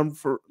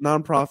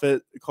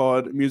nonprofit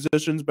called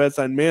Musicians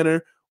Bedside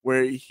Manor,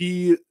 where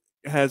he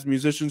has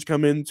musicians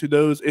come into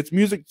those. It's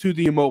music to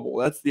the immobile.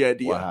 That's the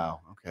idea. Wow.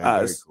 Okay.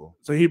 Very cool.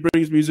 So he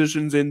brings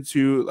musicians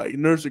into like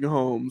nursing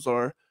homes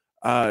or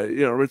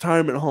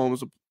retirement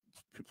homes,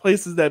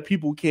 places that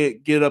people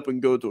can't get up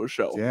and go to a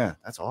show. Yeah,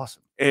 that's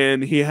awesome.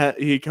 And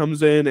he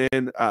comes in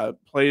and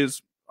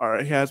plays.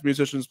 He has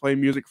musicians play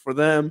music for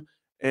them,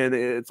 and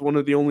it's one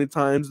of the only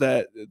times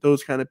that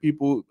those kind of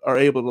people are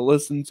able to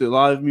listen to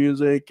live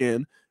music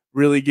and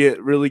really get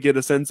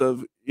a sense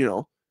of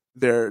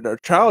their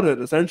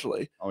childhood,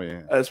 essentially. Oh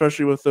yeah,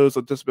 especially with those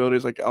with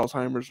disabilities like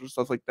Alzheimer's or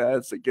stuff like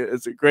that.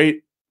 It's a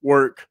great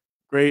work,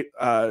 great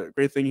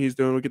thing he's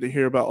doing. We get to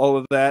hear about all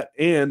of that,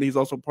 and he's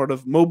also part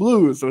of Mo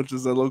Blues, which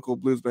is a local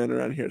blues band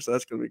around here. So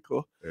that's gonna be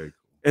cool. Very cool.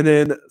 And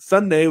then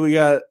Sunday we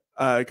got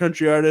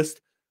country artist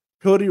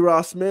Cody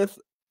Ross Smith.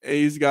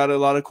 He's got a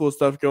lot of cool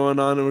stuff going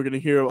on, and we're going to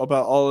hear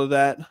about all of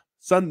that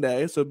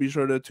Sunday. So be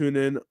sure to tune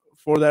in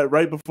for that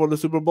right before the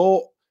Super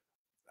Bowl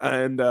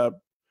and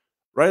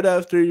right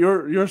after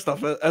your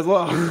stuff as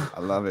well. I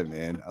love it,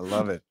 man. I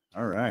love it.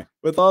 All right.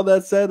 With all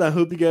that said, I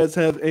hope you guys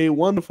have a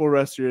wonderful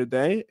rest of your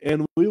day,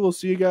 and we will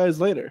see you guys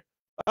later.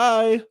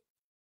 Bye.